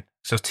teaching.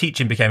 So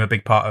teaching became a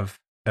big part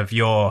of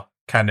your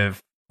kind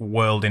of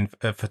world in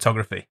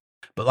photography.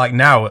 But like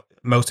now,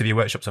 most of your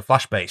workshops are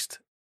flash based.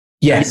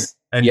 Yes.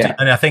 And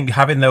I think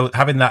having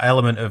that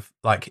element of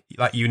like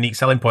unique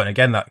selling point,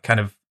 again, that kind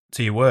of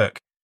to your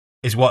work,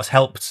 is what's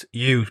helped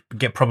you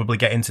probably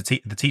get into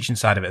the teaching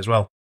side of it as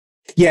well.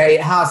 Yeah,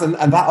 it has, and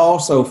that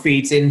also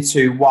feeds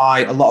into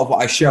why a lot of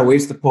what I show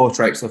is the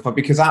portrait stuff,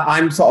 because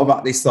I'm sort of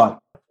at this like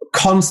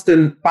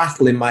constant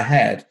battle in my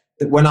head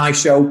that when I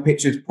show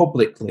pictures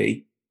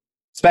publicly,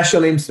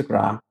 especially on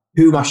Instagram,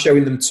 who am I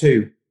showing them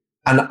to?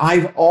 And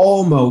I've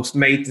almost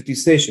made the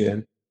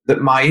decision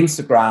that my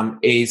Instagram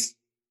is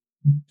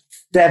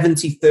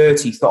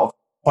 70-30 sort of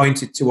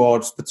pointed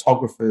towards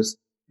photographers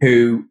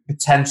who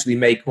potentially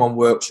may come on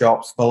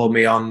workshops, follow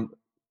me on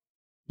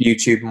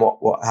YouTube and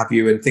what have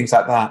you, and things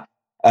like that.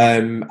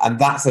 And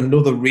that's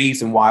another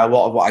reason why a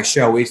lot of what I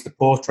show is the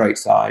portrait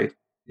side,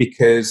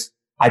 because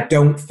I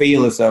don't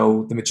feel as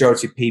though the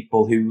majority of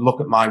people who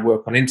look at my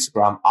work on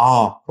Instagram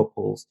are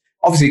couples.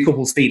 Obviously,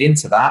 couples feed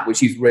into that,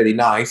 which is really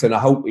nice, and I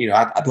hope, you know,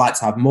 I'd like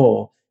to have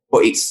more.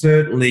 But it's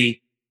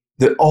certainly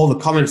that all the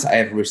comments I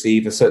ever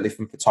receive are certainly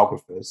from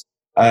photographers.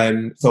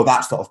 So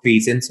that sort of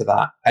feeds into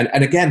that.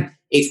 And again,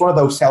 it's one of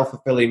those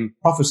self-fulfilling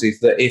prophecies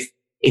that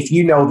if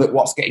you know that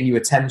what's getting you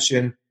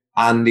attention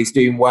and is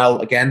doing well,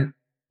 again,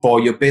 for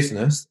your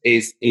business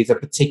is a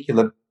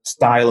particular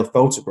style of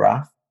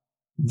photograph,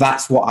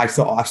 that's what I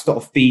sort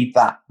of feed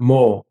that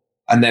more.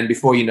 And then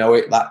before you know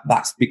it,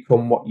 that's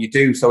become what you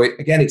do. So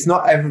it's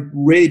not ever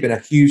really been a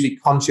hugely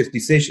conscious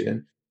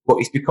decision, but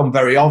it's become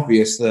very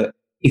obvious that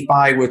if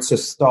I were to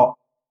stop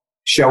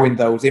showing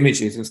those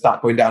images and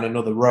start going down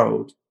another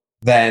road,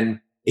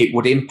 then it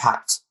would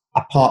impact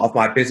a part of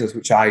my business,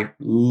 which I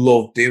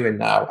love doing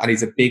now, and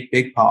is a big,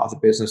 big part of the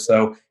business.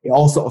 So it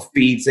all sort of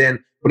feeds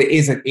in, but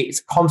it's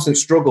a constant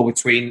struggle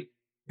between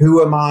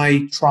who am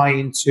I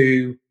trying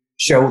to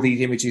show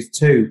these images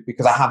to,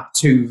 because I have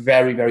two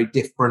very, very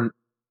different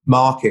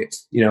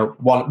markets. You know,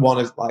 one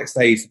is, like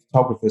say, is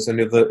photographers, and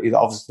the other is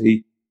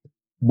obviously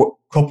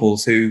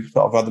couples who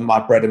sort of are my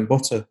bread and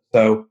butter.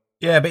 So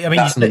yeah, but I mean,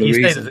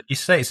 you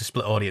say it's a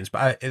split audience,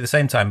 but at the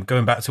same time,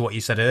 going back to what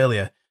you said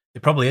earlier,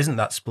 it probably isn't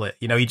that split.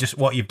 You know,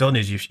 what you've done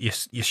is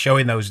you're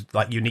showing those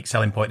like unique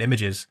selling point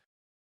images,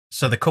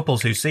 so the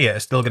couples who see it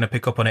are still going to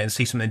pick up on it and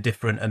see something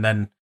different, and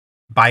then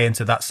buy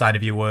into that side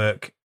of your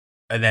work,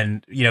 and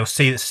then, you know,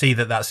 see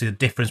that that's the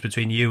difference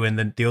between you and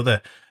the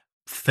other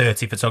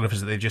 30 photographers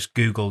that they've just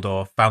Googled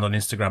or found on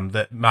Instagram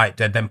that might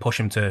then push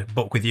them to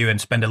book with you and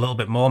spend a little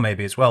bit more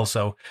maybe as well.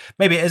 So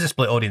maybe it is a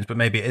split audience, but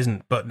maybe it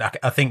isn't. But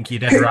I think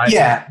you're dead right.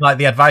 Yeah. Like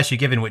the advice you're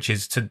giving, which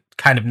is to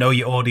kind of know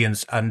your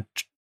audience and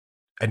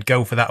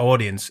go for that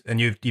audience. And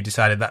you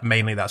decided that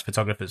mainly that's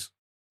photographers.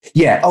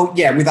 Yeah. Oh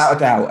yeah, without a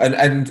doubt.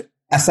 And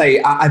I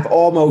say I've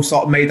almost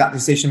sort of made that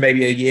decision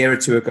maybe a year or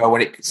two ago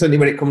certainly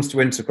when it comes to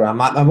Instagram.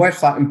 My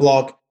website and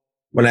blog,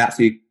 when I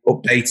actually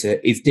update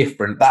it, is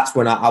different. That's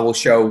when I will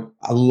show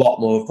a lot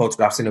more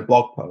photographs in a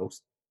blog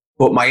post.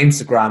 But my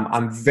Instagram,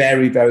 I'm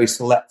very, very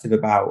selective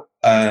about.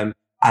 And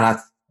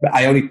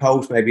I only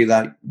post maybe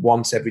like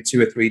once every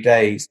 2 or 3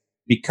 days,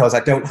 because I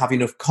don't have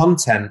enough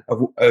content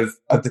of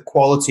the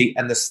quality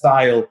and the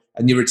style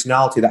and the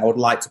originality that I would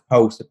like to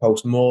post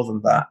more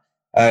than that.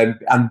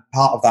 And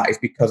part of that is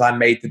because I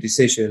made the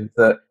decision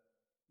that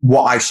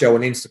what I show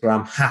on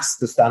Instagram has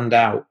to stand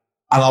out.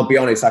 And I'll be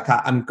honest,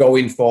 I'm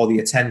going for the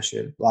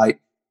attention.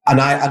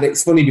 And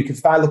it's funny because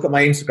if I look at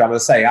my Instagram,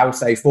 I would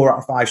say 4 out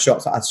of 5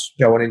 shots that I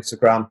show on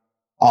Instagram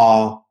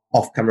are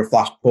off-camera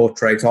flash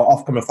portraits or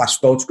off-camera flash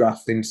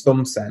photographs in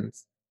some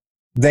sense.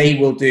 They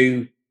will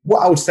do what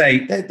I would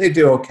say they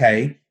do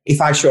okay. If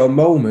I show a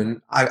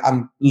moment,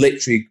 I'm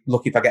literally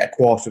lucky if I get a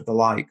quarter of the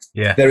likes.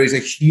 Yeah. There is a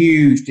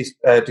huge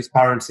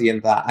disparity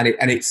in that,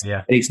 and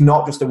it's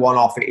not just a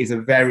one-off. It is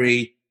a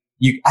very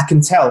I can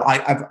tell.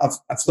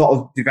 I've sort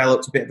of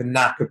developed a bit of a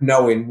knack of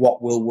knowing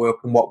what will work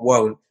and what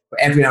won't.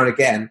 But every now and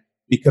again,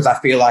 because I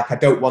feel like I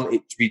don't want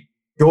it to be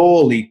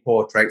purely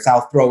portraits,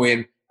 I'll throw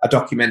in a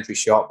documentary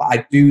shot. But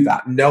I do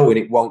that knowing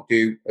it won't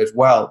do as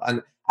well.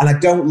 And I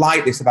don't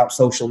like this about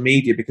social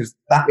media, because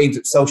that means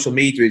that social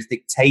media is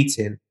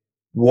dictating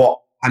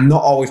what I'm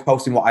not always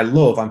posting what I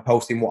love. I'm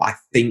posting what I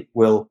think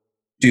will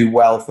do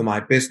well for my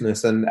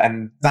business.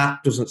 And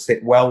that doesn't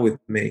sit well with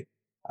me.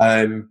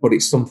 but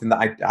it's something that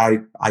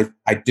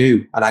I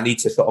do, and I need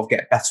to sort of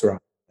get better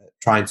at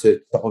trying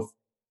to sort of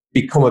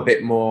become a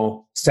bit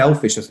more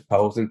selfish, I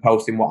suppose, and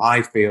posting what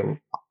I feel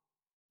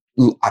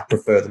I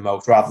prefer the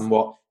most rather than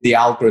what the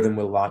algorithm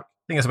will like.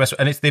 I think it's the best,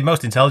 and it's the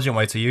most intelligent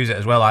way to use it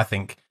as well, I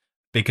think,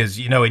 because,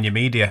 in your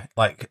media,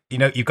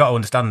 you've got to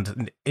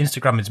understand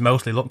Instagram is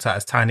mostly looked at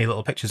as tiny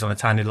little pictures on a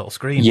tiny little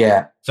screen.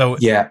 Yeah. So,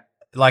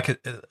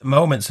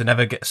 moments are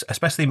never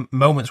especially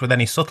moments with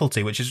any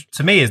subtlety, which is,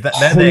 to me, is that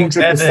they're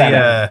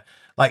the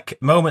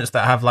moments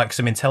that have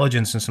some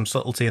intelligence and some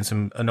subtlety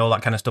and all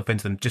that kind of stuff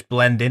into them just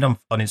blend in on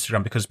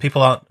Instagram, because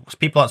people aren't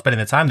spending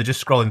the time, they're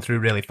just scrolling through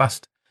really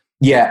fast.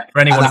 Yeah, for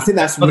anyone, and I think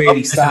that's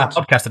really sad.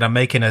 Podcast, and I'm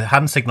making a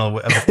hand signal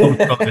of a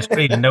thumb on the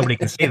screen, and nobody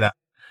can see that.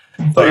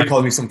 I thought you were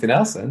calling me something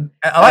else then.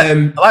 I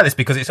like this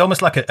because it's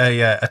almost like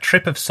a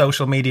trip of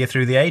social media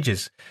through the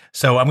ages.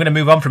 So I'm going to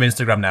move on from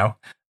Instagram now,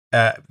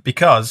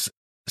 because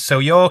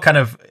your kind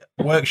of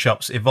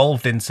workshops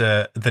evolved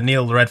into the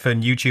Neil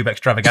Redfern YouTube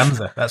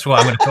extravaganza. That's what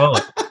I'm going to call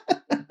it.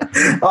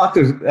 I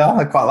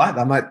quite like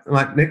that. I might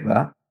nick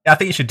that. I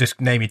think you should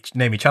just name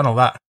your channel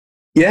that.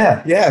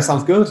 Yeah,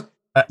 sounds good.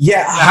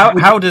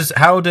 How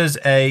does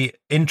a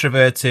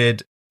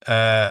introverted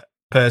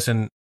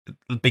person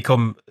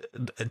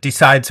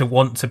decide to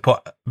want to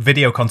put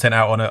video content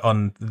out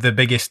on the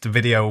biggest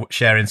video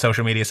sharing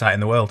social media site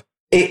in the world?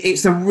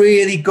 It's a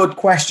really good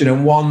question,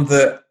 and one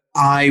that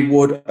I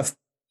would have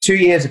 2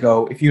 years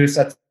ago, if you had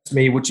said to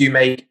me, would you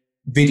make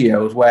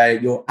videos where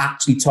you're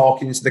actually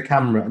talking into the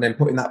camera and then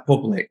putting that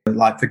public?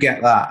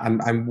 Forget that.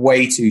 I'm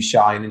way too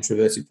shy and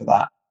introverted for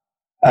that.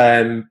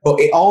 But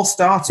it all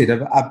started,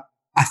 I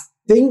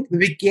think, the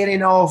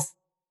beginning of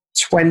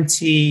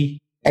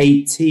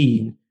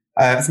 2018.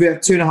 It's been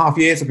 2.5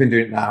 years I've been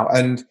doing it now.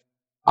 And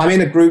I'm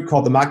in a group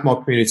called the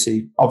MagMod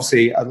community.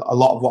 Obviously, a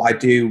lot of what I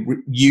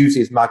do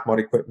uses MagMod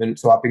equipment.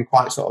 So I've been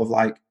quite sort of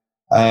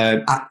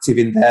active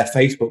in their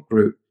Facebook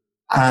group.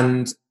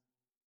 And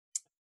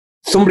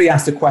somebody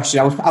asked a question.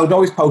 I would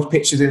always post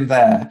pictures in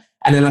there.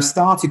 And then I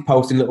started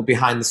posting little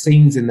behind the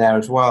scenes in there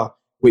as well,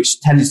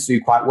 which tended to do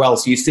quite well.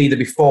 So you see the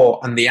before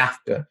and the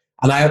after.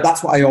 And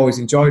that's what I always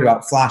enjoyed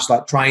about Flash,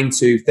 trying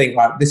to think,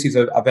 this is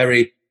a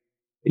very,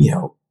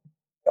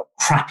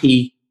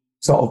 crappy,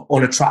 sort of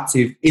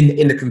unattractive,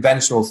 in the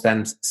conventional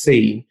sense,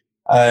 scene.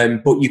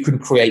 But you can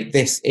create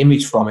this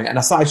image from it. And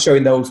I started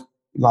showing those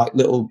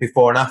little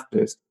before and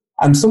afters.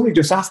 And somebody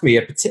just asked me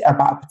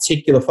about a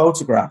particular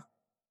photograph.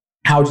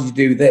 How did you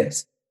do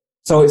this?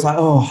 So it's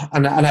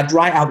and I'd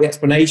write out the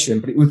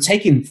explanation, but it was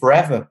taking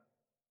forever.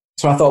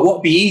 So I thought what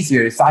would be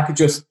easier is I could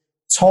just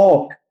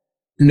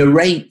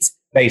narrate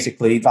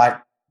basically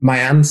my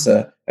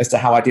answer as to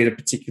how I did a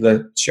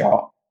particular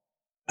shot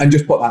and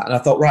just put that. And I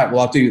thought, right,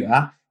 well, I'll do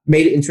that.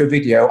 Made it into a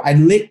video. I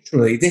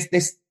literally,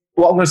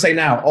 what I'm going to say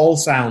now all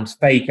sounds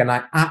fake, and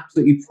I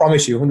absolutely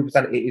promise you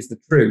 100% it is the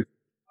truth.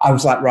 I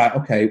was like, right,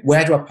 okay,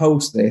 where do I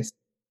post this?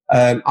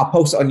 I'll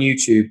post it on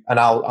YouTube, and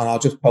I'll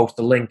just post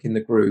a link in the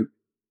group.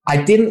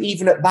 I didn't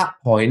even at that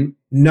point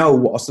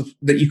know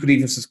that you could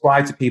even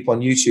subscribe to people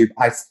on YouTube.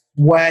 I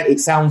swear it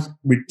sounds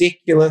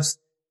ridiculous,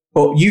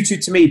 but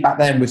YouTube to me back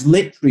then was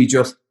literally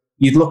just,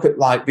 you'd look at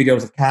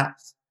videos of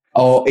cats,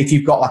 or if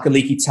you've got a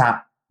leaky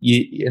tap,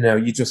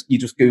 you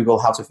just Google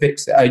how to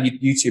fix it,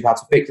 YouTube how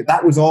to fix it.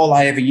 That was all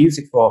I ever used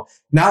it for.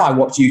 Now I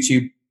watch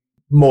YouTube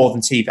more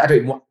than TV. I don't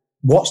even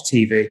watch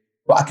TV,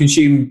 but I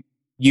consume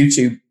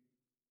YouTube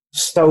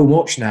so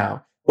much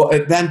now. But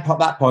at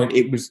that point,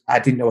 I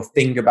didn't know a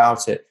thing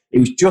about it. It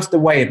was just a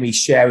way of me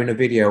sharing a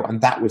video,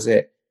 and that was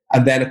it.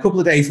 And then a couple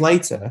of days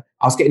later,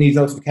 I was getting these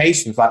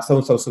notifications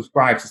so-and-so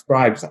subscribe. It's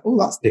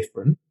that's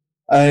different.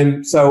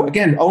 So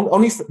again,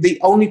 the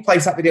only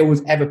place that video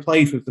was ever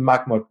played was the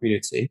MagMod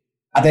community.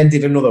 I then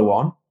did another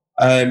one.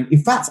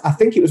 In fact, I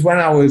think it was when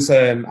I was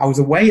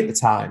away at the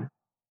time.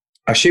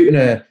 I was shooting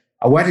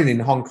a wedding in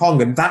Hong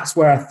Kong, and that's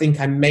where I think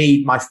I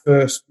made my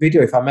first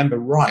video, if I remember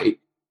right.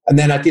 And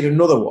then I did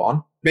another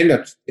one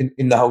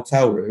in the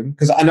hotel room,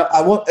 because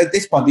I want, at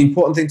this point, the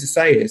important thing to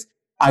say is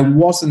I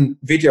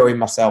wasn't videoing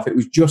myself. It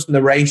was just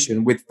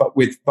narration with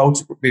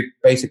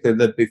basically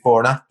the before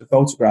and after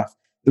photographs.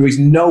 There is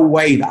no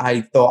way that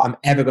I thought I'm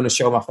ever going to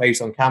show my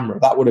face on camera.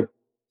 That would have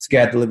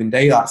scared the living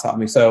daylights out of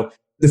me. So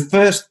the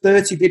first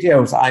 30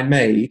 videos that I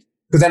made,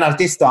 because then I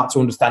did start to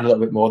understand a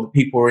little bit more that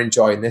people were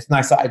enjoying this, and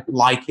I started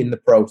liking the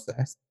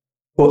process.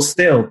 But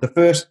still, the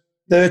first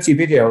 30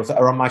 videos that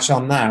are on my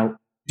channel now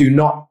do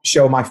not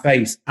show my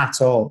face at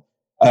all.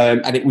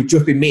 And it would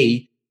just be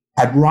me.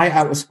 I'd write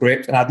out a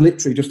script, and I'd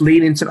literally just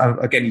lean into,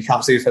 again, you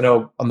can't see this, I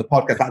know, on the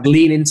podcast, but I'd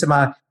lean into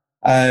my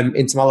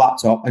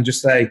laptop and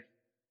just say,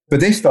 for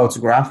this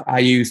photograph, I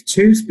used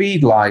 2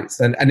 speed lights,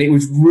 and it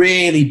was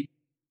really,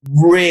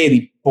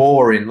 really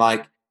boring.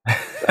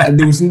 And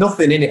there was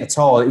nothing in it at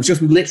all. It was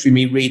just literally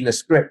me reading a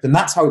script, and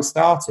that's how it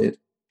started.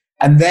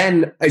 And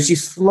then as you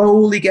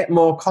slowly get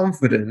more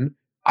confident,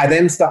 I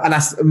then start, and I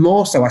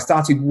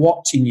started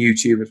watching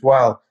YouTube as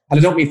well. And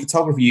I don't mean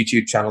photography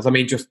YouTube channels. I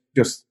mean just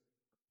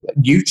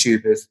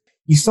YouTubers.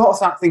 You sort of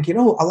start thinking,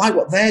 oh, I like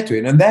what they're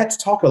doing, and they're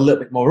talking a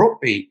little bit more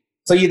upbeat.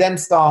 So you then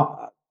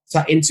start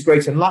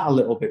integrating that a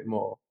little bit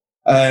more.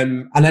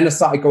 And then I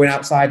started going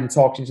outside and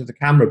talking to the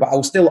camera, but I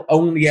will still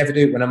only ever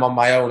do it when I'm on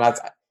my own.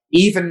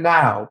 Even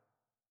now,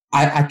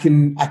 I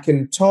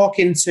can talk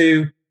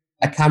into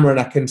a camera and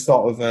I can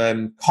sort of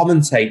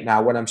commentate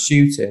now when I'm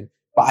shooting,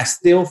 but I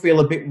still feel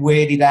a bit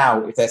weirded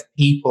out if there's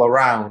people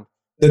around.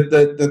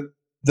 The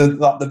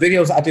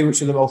videos that I do,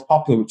 which are the most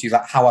popular, which is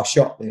like how I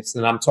shot this,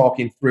 and I'm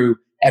talking through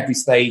every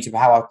stage of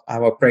how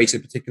I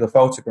created a particular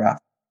photograph.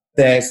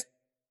 There's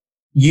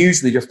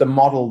usually just a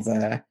model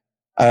there,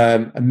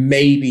 and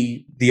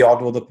maybe the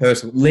odd other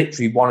person,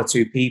 literally one or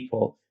two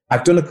people.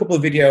 I've done a couple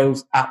of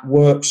videos at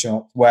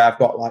workshops where I've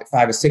got like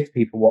 5 or 6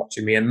 people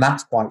watching me, and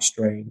that's quite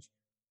strange.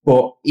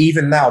 But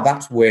even now,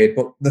 that's weird.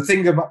 But the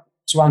thing about,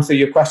 to answer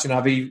your question,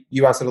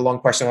 you answered a long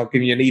question, I'll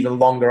give you an even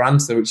longer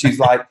answer, which is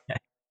like,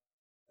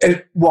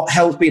 what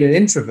helps being an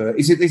introvert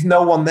is that there's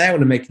no one there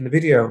when I'm making the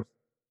video.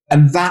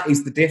 And that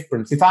is the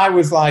difference. If I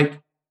was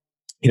like,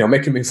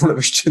 making me in front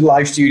of a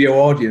live studio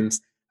audience,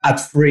 I'd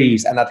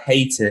freeze and I'd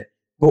hate it.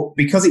 But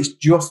because it's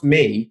just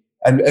me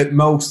and at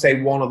most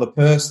say one other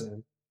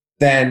person,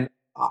 then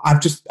I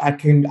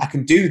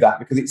can do that,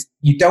 because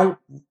you don't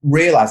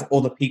realize that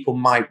other people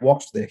might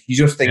watch this.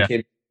 You're just thinking,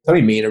 it's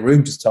only me in a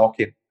room just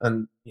talking.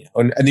 And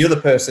the other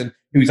person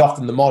who's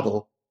often the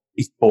model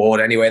is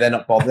bored anyway. They're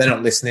not bothered. They're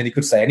not listening. He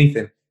could say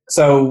anything.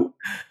 So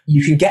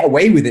you can get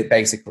away with it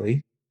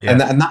basically. Yeah.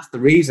 And that's the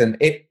reason.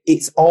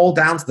 It's all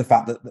down to the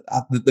fact that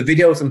the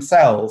videos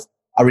themselves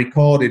are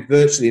recorded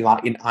virtually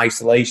like in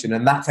isolation.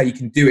 And that's how you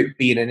can do it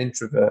being an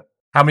introvert.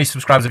 How many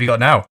subscribers have you got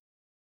now?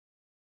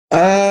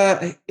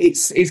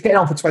 It's getting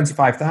on for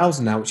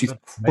 25,000 now, which is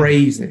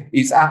crazy.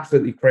 It's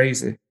absolutely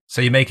crazy.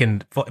 So you're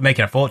making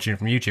a fortune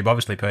from YouTube,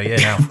 obviously, per year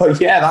now. Well,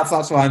 yeah,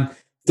 that's why I'm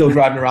still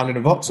driving around in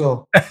a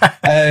Vauxhall.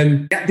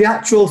 The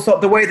actual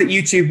the way that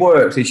YouTube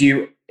works is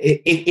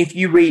if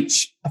you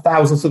reach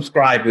 1,000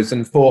 subscribers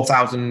and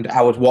 4,000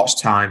 hours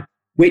watch time,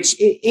 which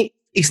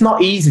it's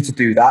not easy to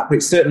do that, but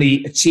it's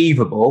certainly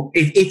achievable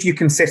if you're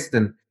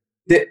consistent.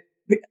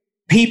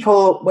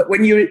 People,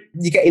 when you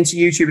get into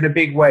YouTube in a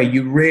big way,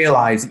 you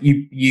realize that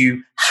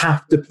you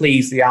have to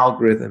please the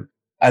algorithm,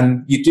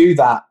 and you do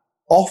that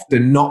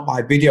often not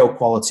by video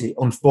quality,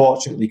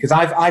 unfortunately, because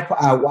I put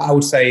out what I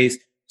would say is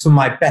some of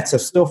my better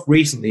stuff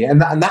recently,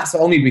 and that's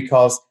only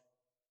because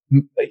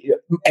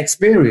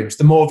experience.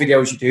 The more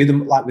videos you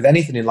do, like with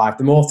anything in life,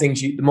 the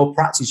more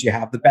practice you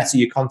have, the better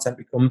your content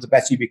becomes, the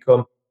better you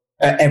become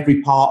at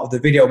every part of the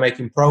video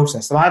making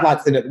process. And I'd like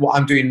to think that what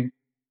I'm doing,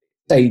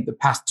 say, the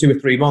past 2 or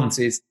 3 months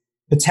is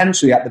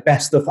potentially at the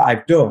best stuff that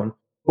I've done,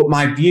 but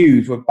my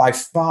views were by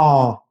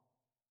far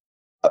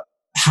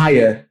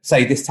higher,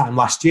 say, this time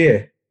last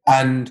year.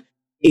 And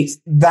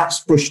that's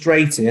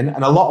frustrating.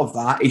 And a lot of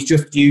that is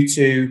just due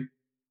to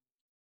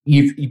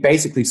you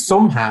basically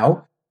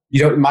somehow,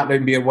 you might not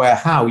even be aware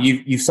how,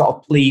 you've sort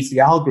of pleased the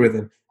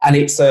algorithm. And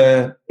it's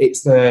a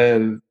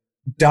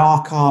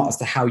dark art as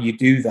to how you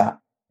do that.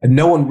 And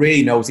no one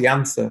really knows the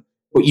answer,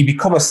 but you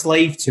become a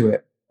slave to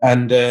it.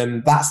 And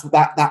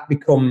that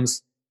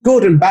becomes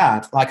good and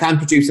bad. Like, I'm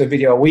producing a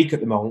video a week at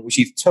the moment, which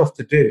is tough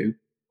to do,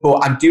 but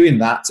I'm doing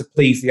that to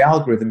please the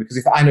algorithm, because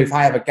if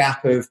I have a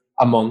gap of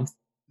a month,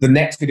 the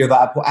next video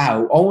that I put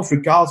out, almost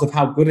regardless of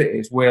how good it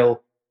is,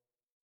 will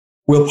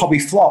probably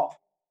flop,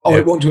 or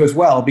it won't do as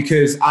well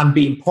because I'm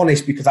being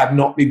punished because I've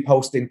not been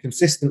posting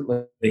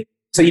consistently.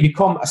 So you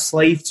become a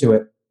slave to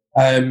it.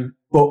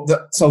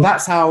 So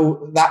that's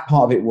how that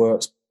part of it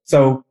works.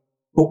 So,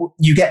 but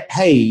you get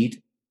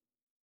paid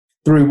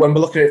through, when we're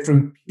looking at it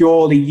from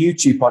purely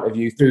YouTube point of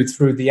view,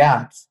 through the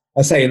ads.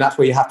 I say, and that's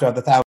where you have to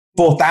have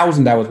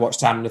 4,000 hours watch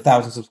time and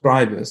 1,000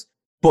 subscribers.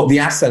 But the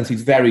AdSense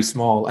is very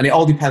small, and it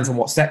all depends on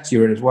what sector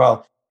you're in as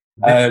well.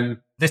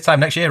 This time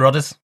next year,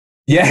 Rodders.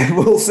 Yeah,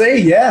 we'll see.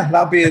 Yeah,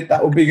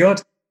 that would be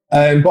good.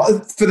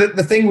 But for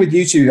the thing with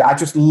YouTube, I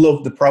just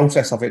love the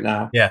process of it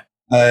now. Yeah.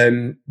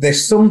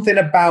 There's something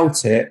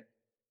about it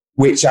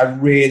which I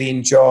really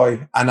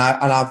enjoy, and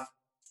I've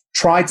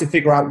tried to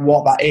figure out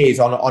what that is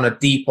on a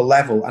deeper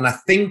level. And I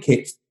think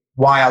it's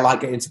why I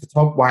like getting into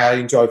why I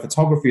enjoy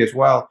photography as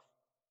well.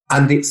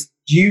 And it's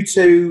due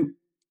to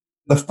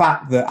the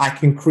fact that I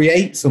can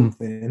create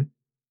something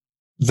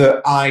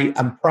that I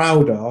am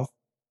proud of,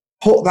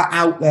 put that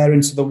out there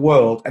into the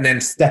world, and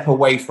then step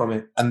away from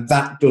it. And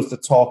that does the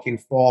talking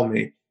for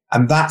me.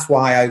 And that's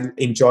why I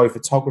enjoy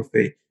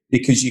photography,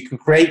 because you can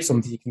create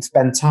something, you can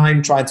spend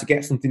time trying to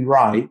get something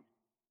right,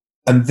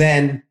 and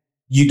then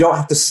you don't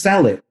have to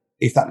sell it,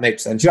 if that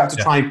makes sense. You have to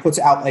try and put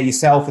it out there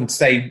yourself and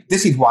say,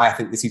 this is why I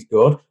think this is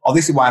good, or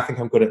this is why I think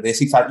I'm good at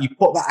this. It's like you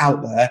put that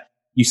out there,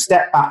 you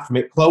step back from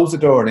it, close the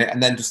door on it,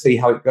 and then just see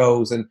how it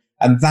goes. And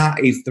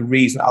that is the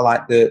reason I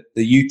like the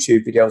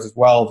YouTube videos as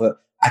well, that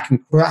I can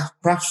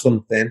craft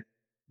something,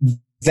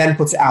 then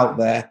put it out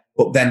there,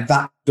 but then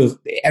that does,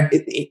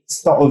 it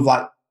sort of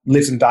like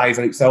lives and dies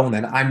on its own.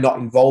 Then I'm not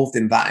involved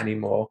in that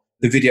anymore.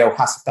 The video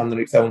has to stand on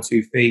its own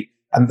 2 feet.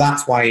 And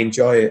that's why I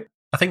enjoy it.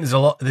 I think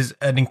there's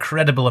an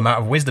incredible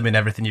amount of wisdom in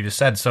everything you just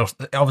said. So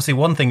obviously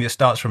one thing that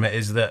starts from it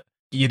is that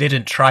you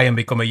didn't try and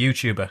become a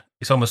YouTuber.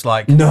 It's almost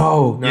like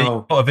no.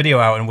 You put a video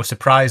out and were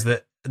surprised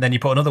that, and then you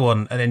put another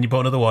one, and then you put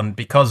another one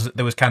because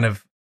there was kind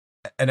of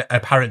an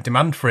apparent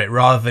demand for it,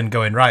 rather than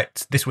going,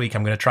 right, this week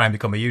I'm going to try and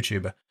become a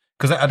YouTuber.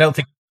 Because I don't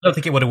think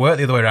it would have worked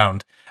the other way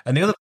around. And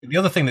the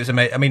other thing that's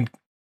amazing, I mean,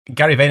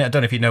 Gary Vayner, I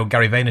don't know if you know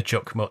Gary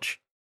Vaynerchuk much.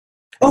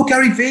 Oh,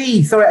 Gary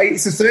V. Sorry,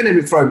 it's a surname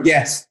it's from.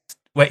 Yes.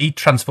 Where he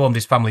transformed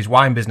his family's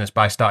wine business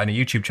by starting a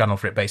YouTube channel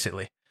for it,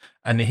 basically.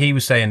 And he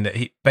was saying that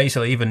he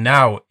basically, even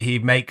now, he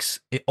makes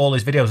all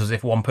his videos as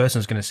if one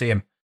person's going to see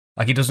him.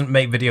 Like, he doesn't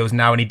make videos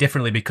now any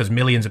differently because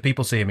millions of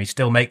people see him. He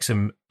still makes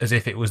them as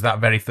if it was that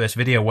very first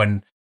video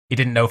when he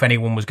didn't know if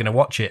anyone was going to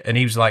watch it. And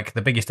he was like,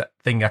 the biggest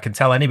thing I can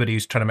tell anybody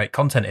who's trying to make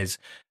content is,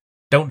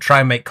 don't try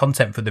and make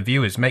content for the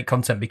viewers. Make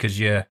content because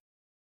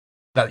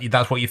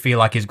that's what you feel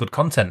like is good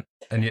content.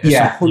 And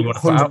yeah, you want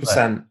to put 100%. out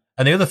there.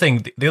 And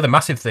the other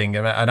massive thing,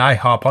 and I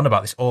harp on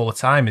about this all the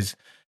time, is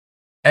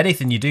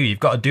anything you do, you've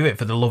got to do it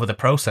for the love of the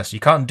process.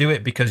 You can't do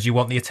it because you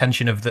want the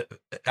attention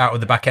out of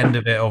the back end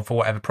of it, or for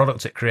whatever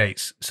product it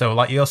creates. So,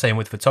 like you're saying,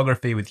 with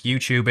photography, with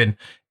YouTubing,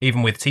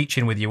 even with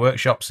teaching, with your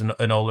workshops and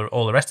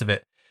all the rest of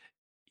it,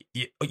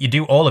 you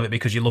do all of it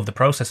because you love the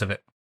process of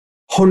it.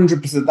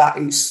 100%. That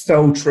is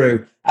so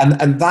true,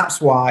 and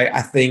that's why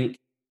I think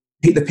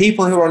the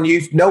people who are on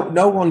YouTube,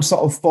 no one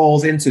sort of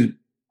falls into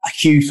a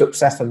huge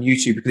success on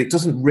YouTube because it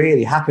doesn't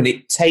really happen.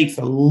 It takes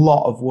a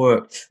lot of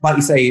work. Like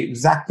you say,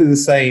 exactly the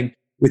same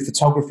with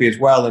photography as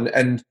well.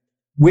 And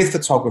with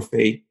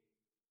photography,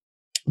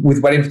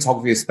 with wedding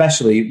photography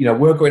especially,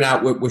 we're going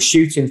out, we're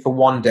shooting for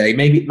one day.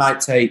 Maybe it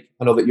might take,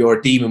 I know that you're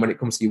a demon when it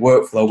comes to your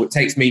workflow, but it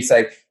takes me,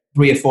 say,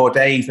 3 or 4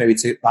 days maybe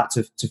to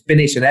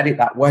finish and edit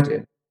that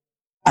wedding.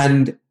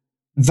 And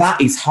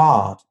that is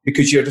hard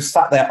because you're just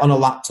sat there on a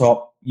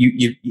laptop.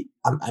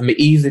 I'm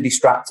easily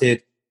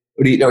distracted.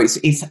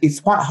 It's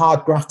quite a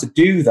hard graft to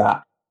do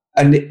that.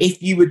 And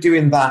if you were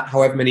doing that,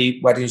 however many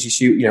weddings you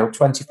shoot,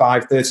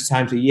 25, 30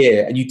 times a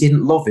year, and you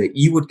didn't love it,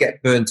 you would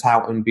get burnt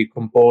out and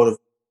become bored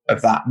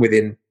of that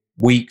within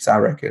weeks, I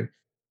reckon.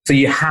 So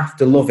you have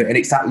to love it. And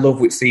it's that love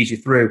which sees you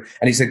through.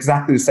 And it's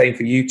exactly the same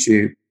for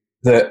YouTube,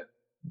 that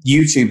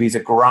YouTube is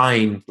a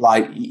grind.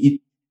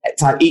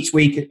 It's like each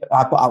week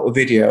I put out a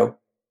video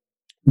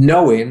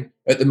knowing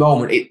at the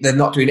moment they're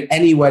not doing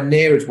anywhere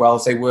near as well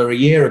as they were a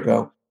year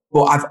ago.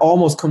 But I've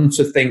almost come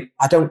to think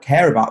I don't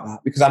care about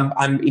that because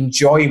I'm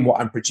enjoying what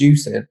I'm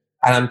producing and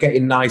I'm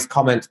getting nice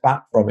comments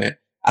back from it.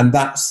 And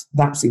that's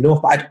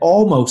enough. But I'd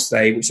almost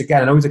say, which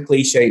again, I know it's a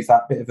cliche, it's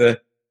that bit of a,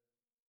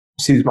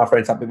 excuse my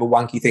friends, that bit of a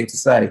wanky thing to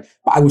say,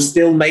 but I would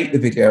still make the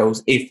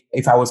videos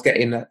if I was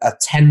getting a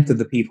tenth of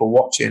the people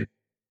watching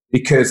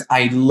because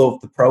I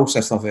love the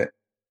process of it.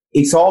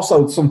 It's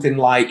also something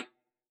like,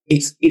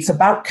 it's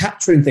about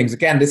capturing things.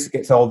 Again, this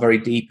gets all very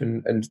deep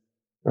and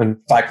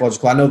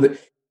psychological. I know that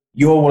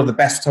you're one of the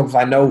best photographers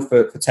I know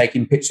for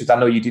taking pictures. I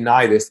know you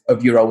deny this,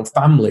 of your own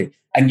family,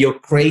 and you're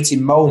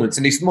creating moments.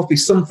 And there must be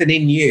something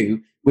in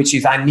you which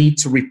is, I need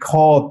to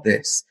record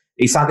this.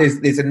 It's like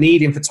there's a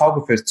need in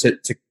photographers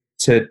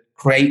to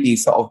create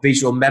these sort of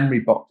visual memory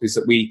boxes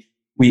that we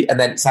and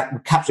then it's like we're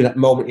capturing that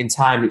moment in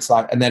time. It's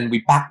like, and then we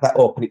back that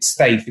up and it's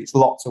safe. It's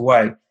locked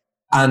away.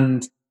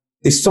 And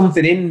there's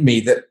something in me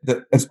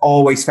that has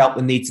always felt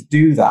the need to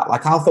do that.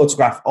 Like, I'll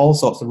photograph all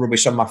sorts of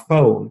rubbish on my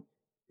phone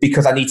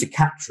because I need to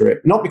capture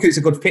it. Not because it's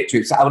a good picture.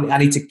 It's I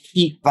need to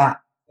keep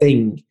that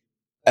thing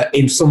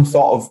in some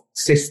sort of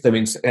system,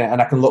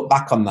 and I can look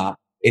back on that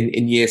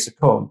in years to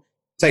come.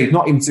 So it's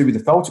not even to do with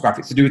the photograph,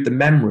 it's to do with the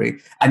memory.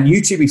 And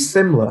YouTube is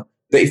similar.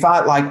 That if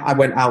I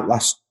went out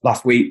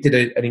last week, did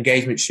an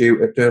engagement shoot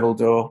at Durdle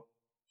Door.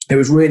 It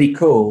was really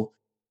cool.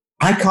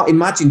 I can't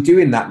imagine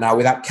doing that now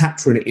without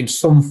capturing it in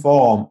some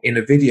form in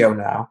a video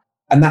now.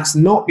 And that's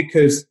not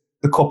because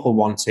the couple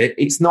want it.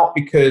 It's not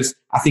because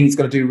I think it's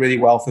going to do really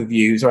well for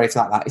views or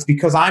anything like that. It's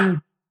because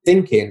I'm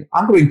thinking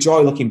I'm going to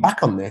enjoy looking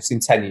back on this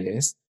in 10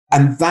 years.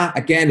 And that,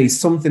 again, is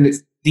something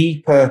that's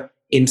deeper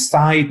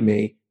inside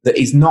me that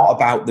is not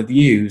about the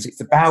views.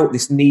 It's about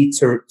this need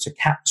to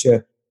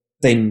capture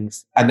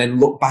things and then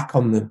look back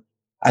on them.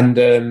 And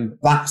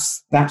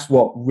that's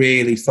what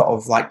really sort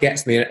of like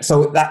gets me.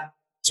 So that,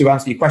 to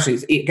answer your question,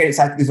 it's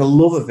like there's a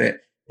love of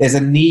it. There's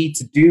a need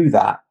to do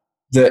that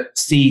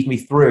sees me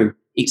through.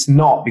 It's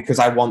not because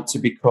I want to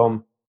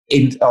become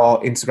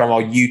Instagram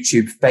or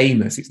YouTube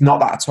famous. It's not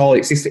that at all.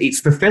 It's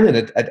fulfilling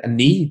a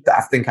need that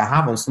I think I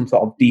have on some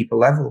sort of deeper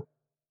level.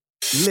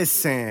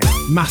 Listen.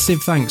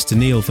 Massive thanks to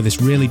Neil for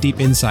this really deep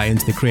insight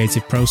into the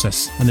creative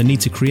process and the need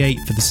to create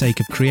for the sake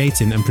of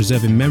creating and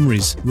preserving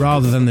memories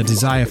rather than the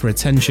desire for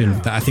attention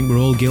that I think we're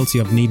all guilty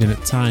of needing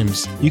at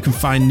times. You can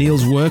find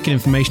Neil's work and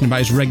information about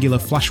his regular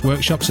flash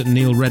workshops at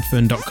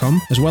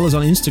neilredfern.com, as well as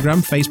on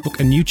Instagram,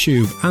 Facebook and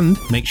YouTube. And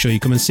make sure you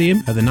come and see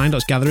him at the 9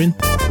 Dots Gathering.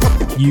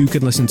 You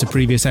can listen to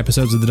previous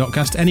episodes of the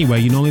Dotcast anywhere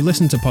you normally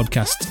listen to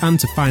podcasts, and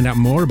to find out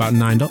more about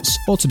 9 Dots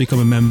or to become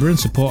a member and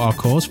support our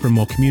cause for a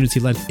more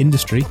community-led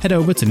industry, head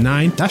over to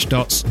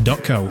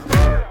 9-dots.co.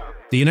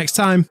 See you next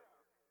time.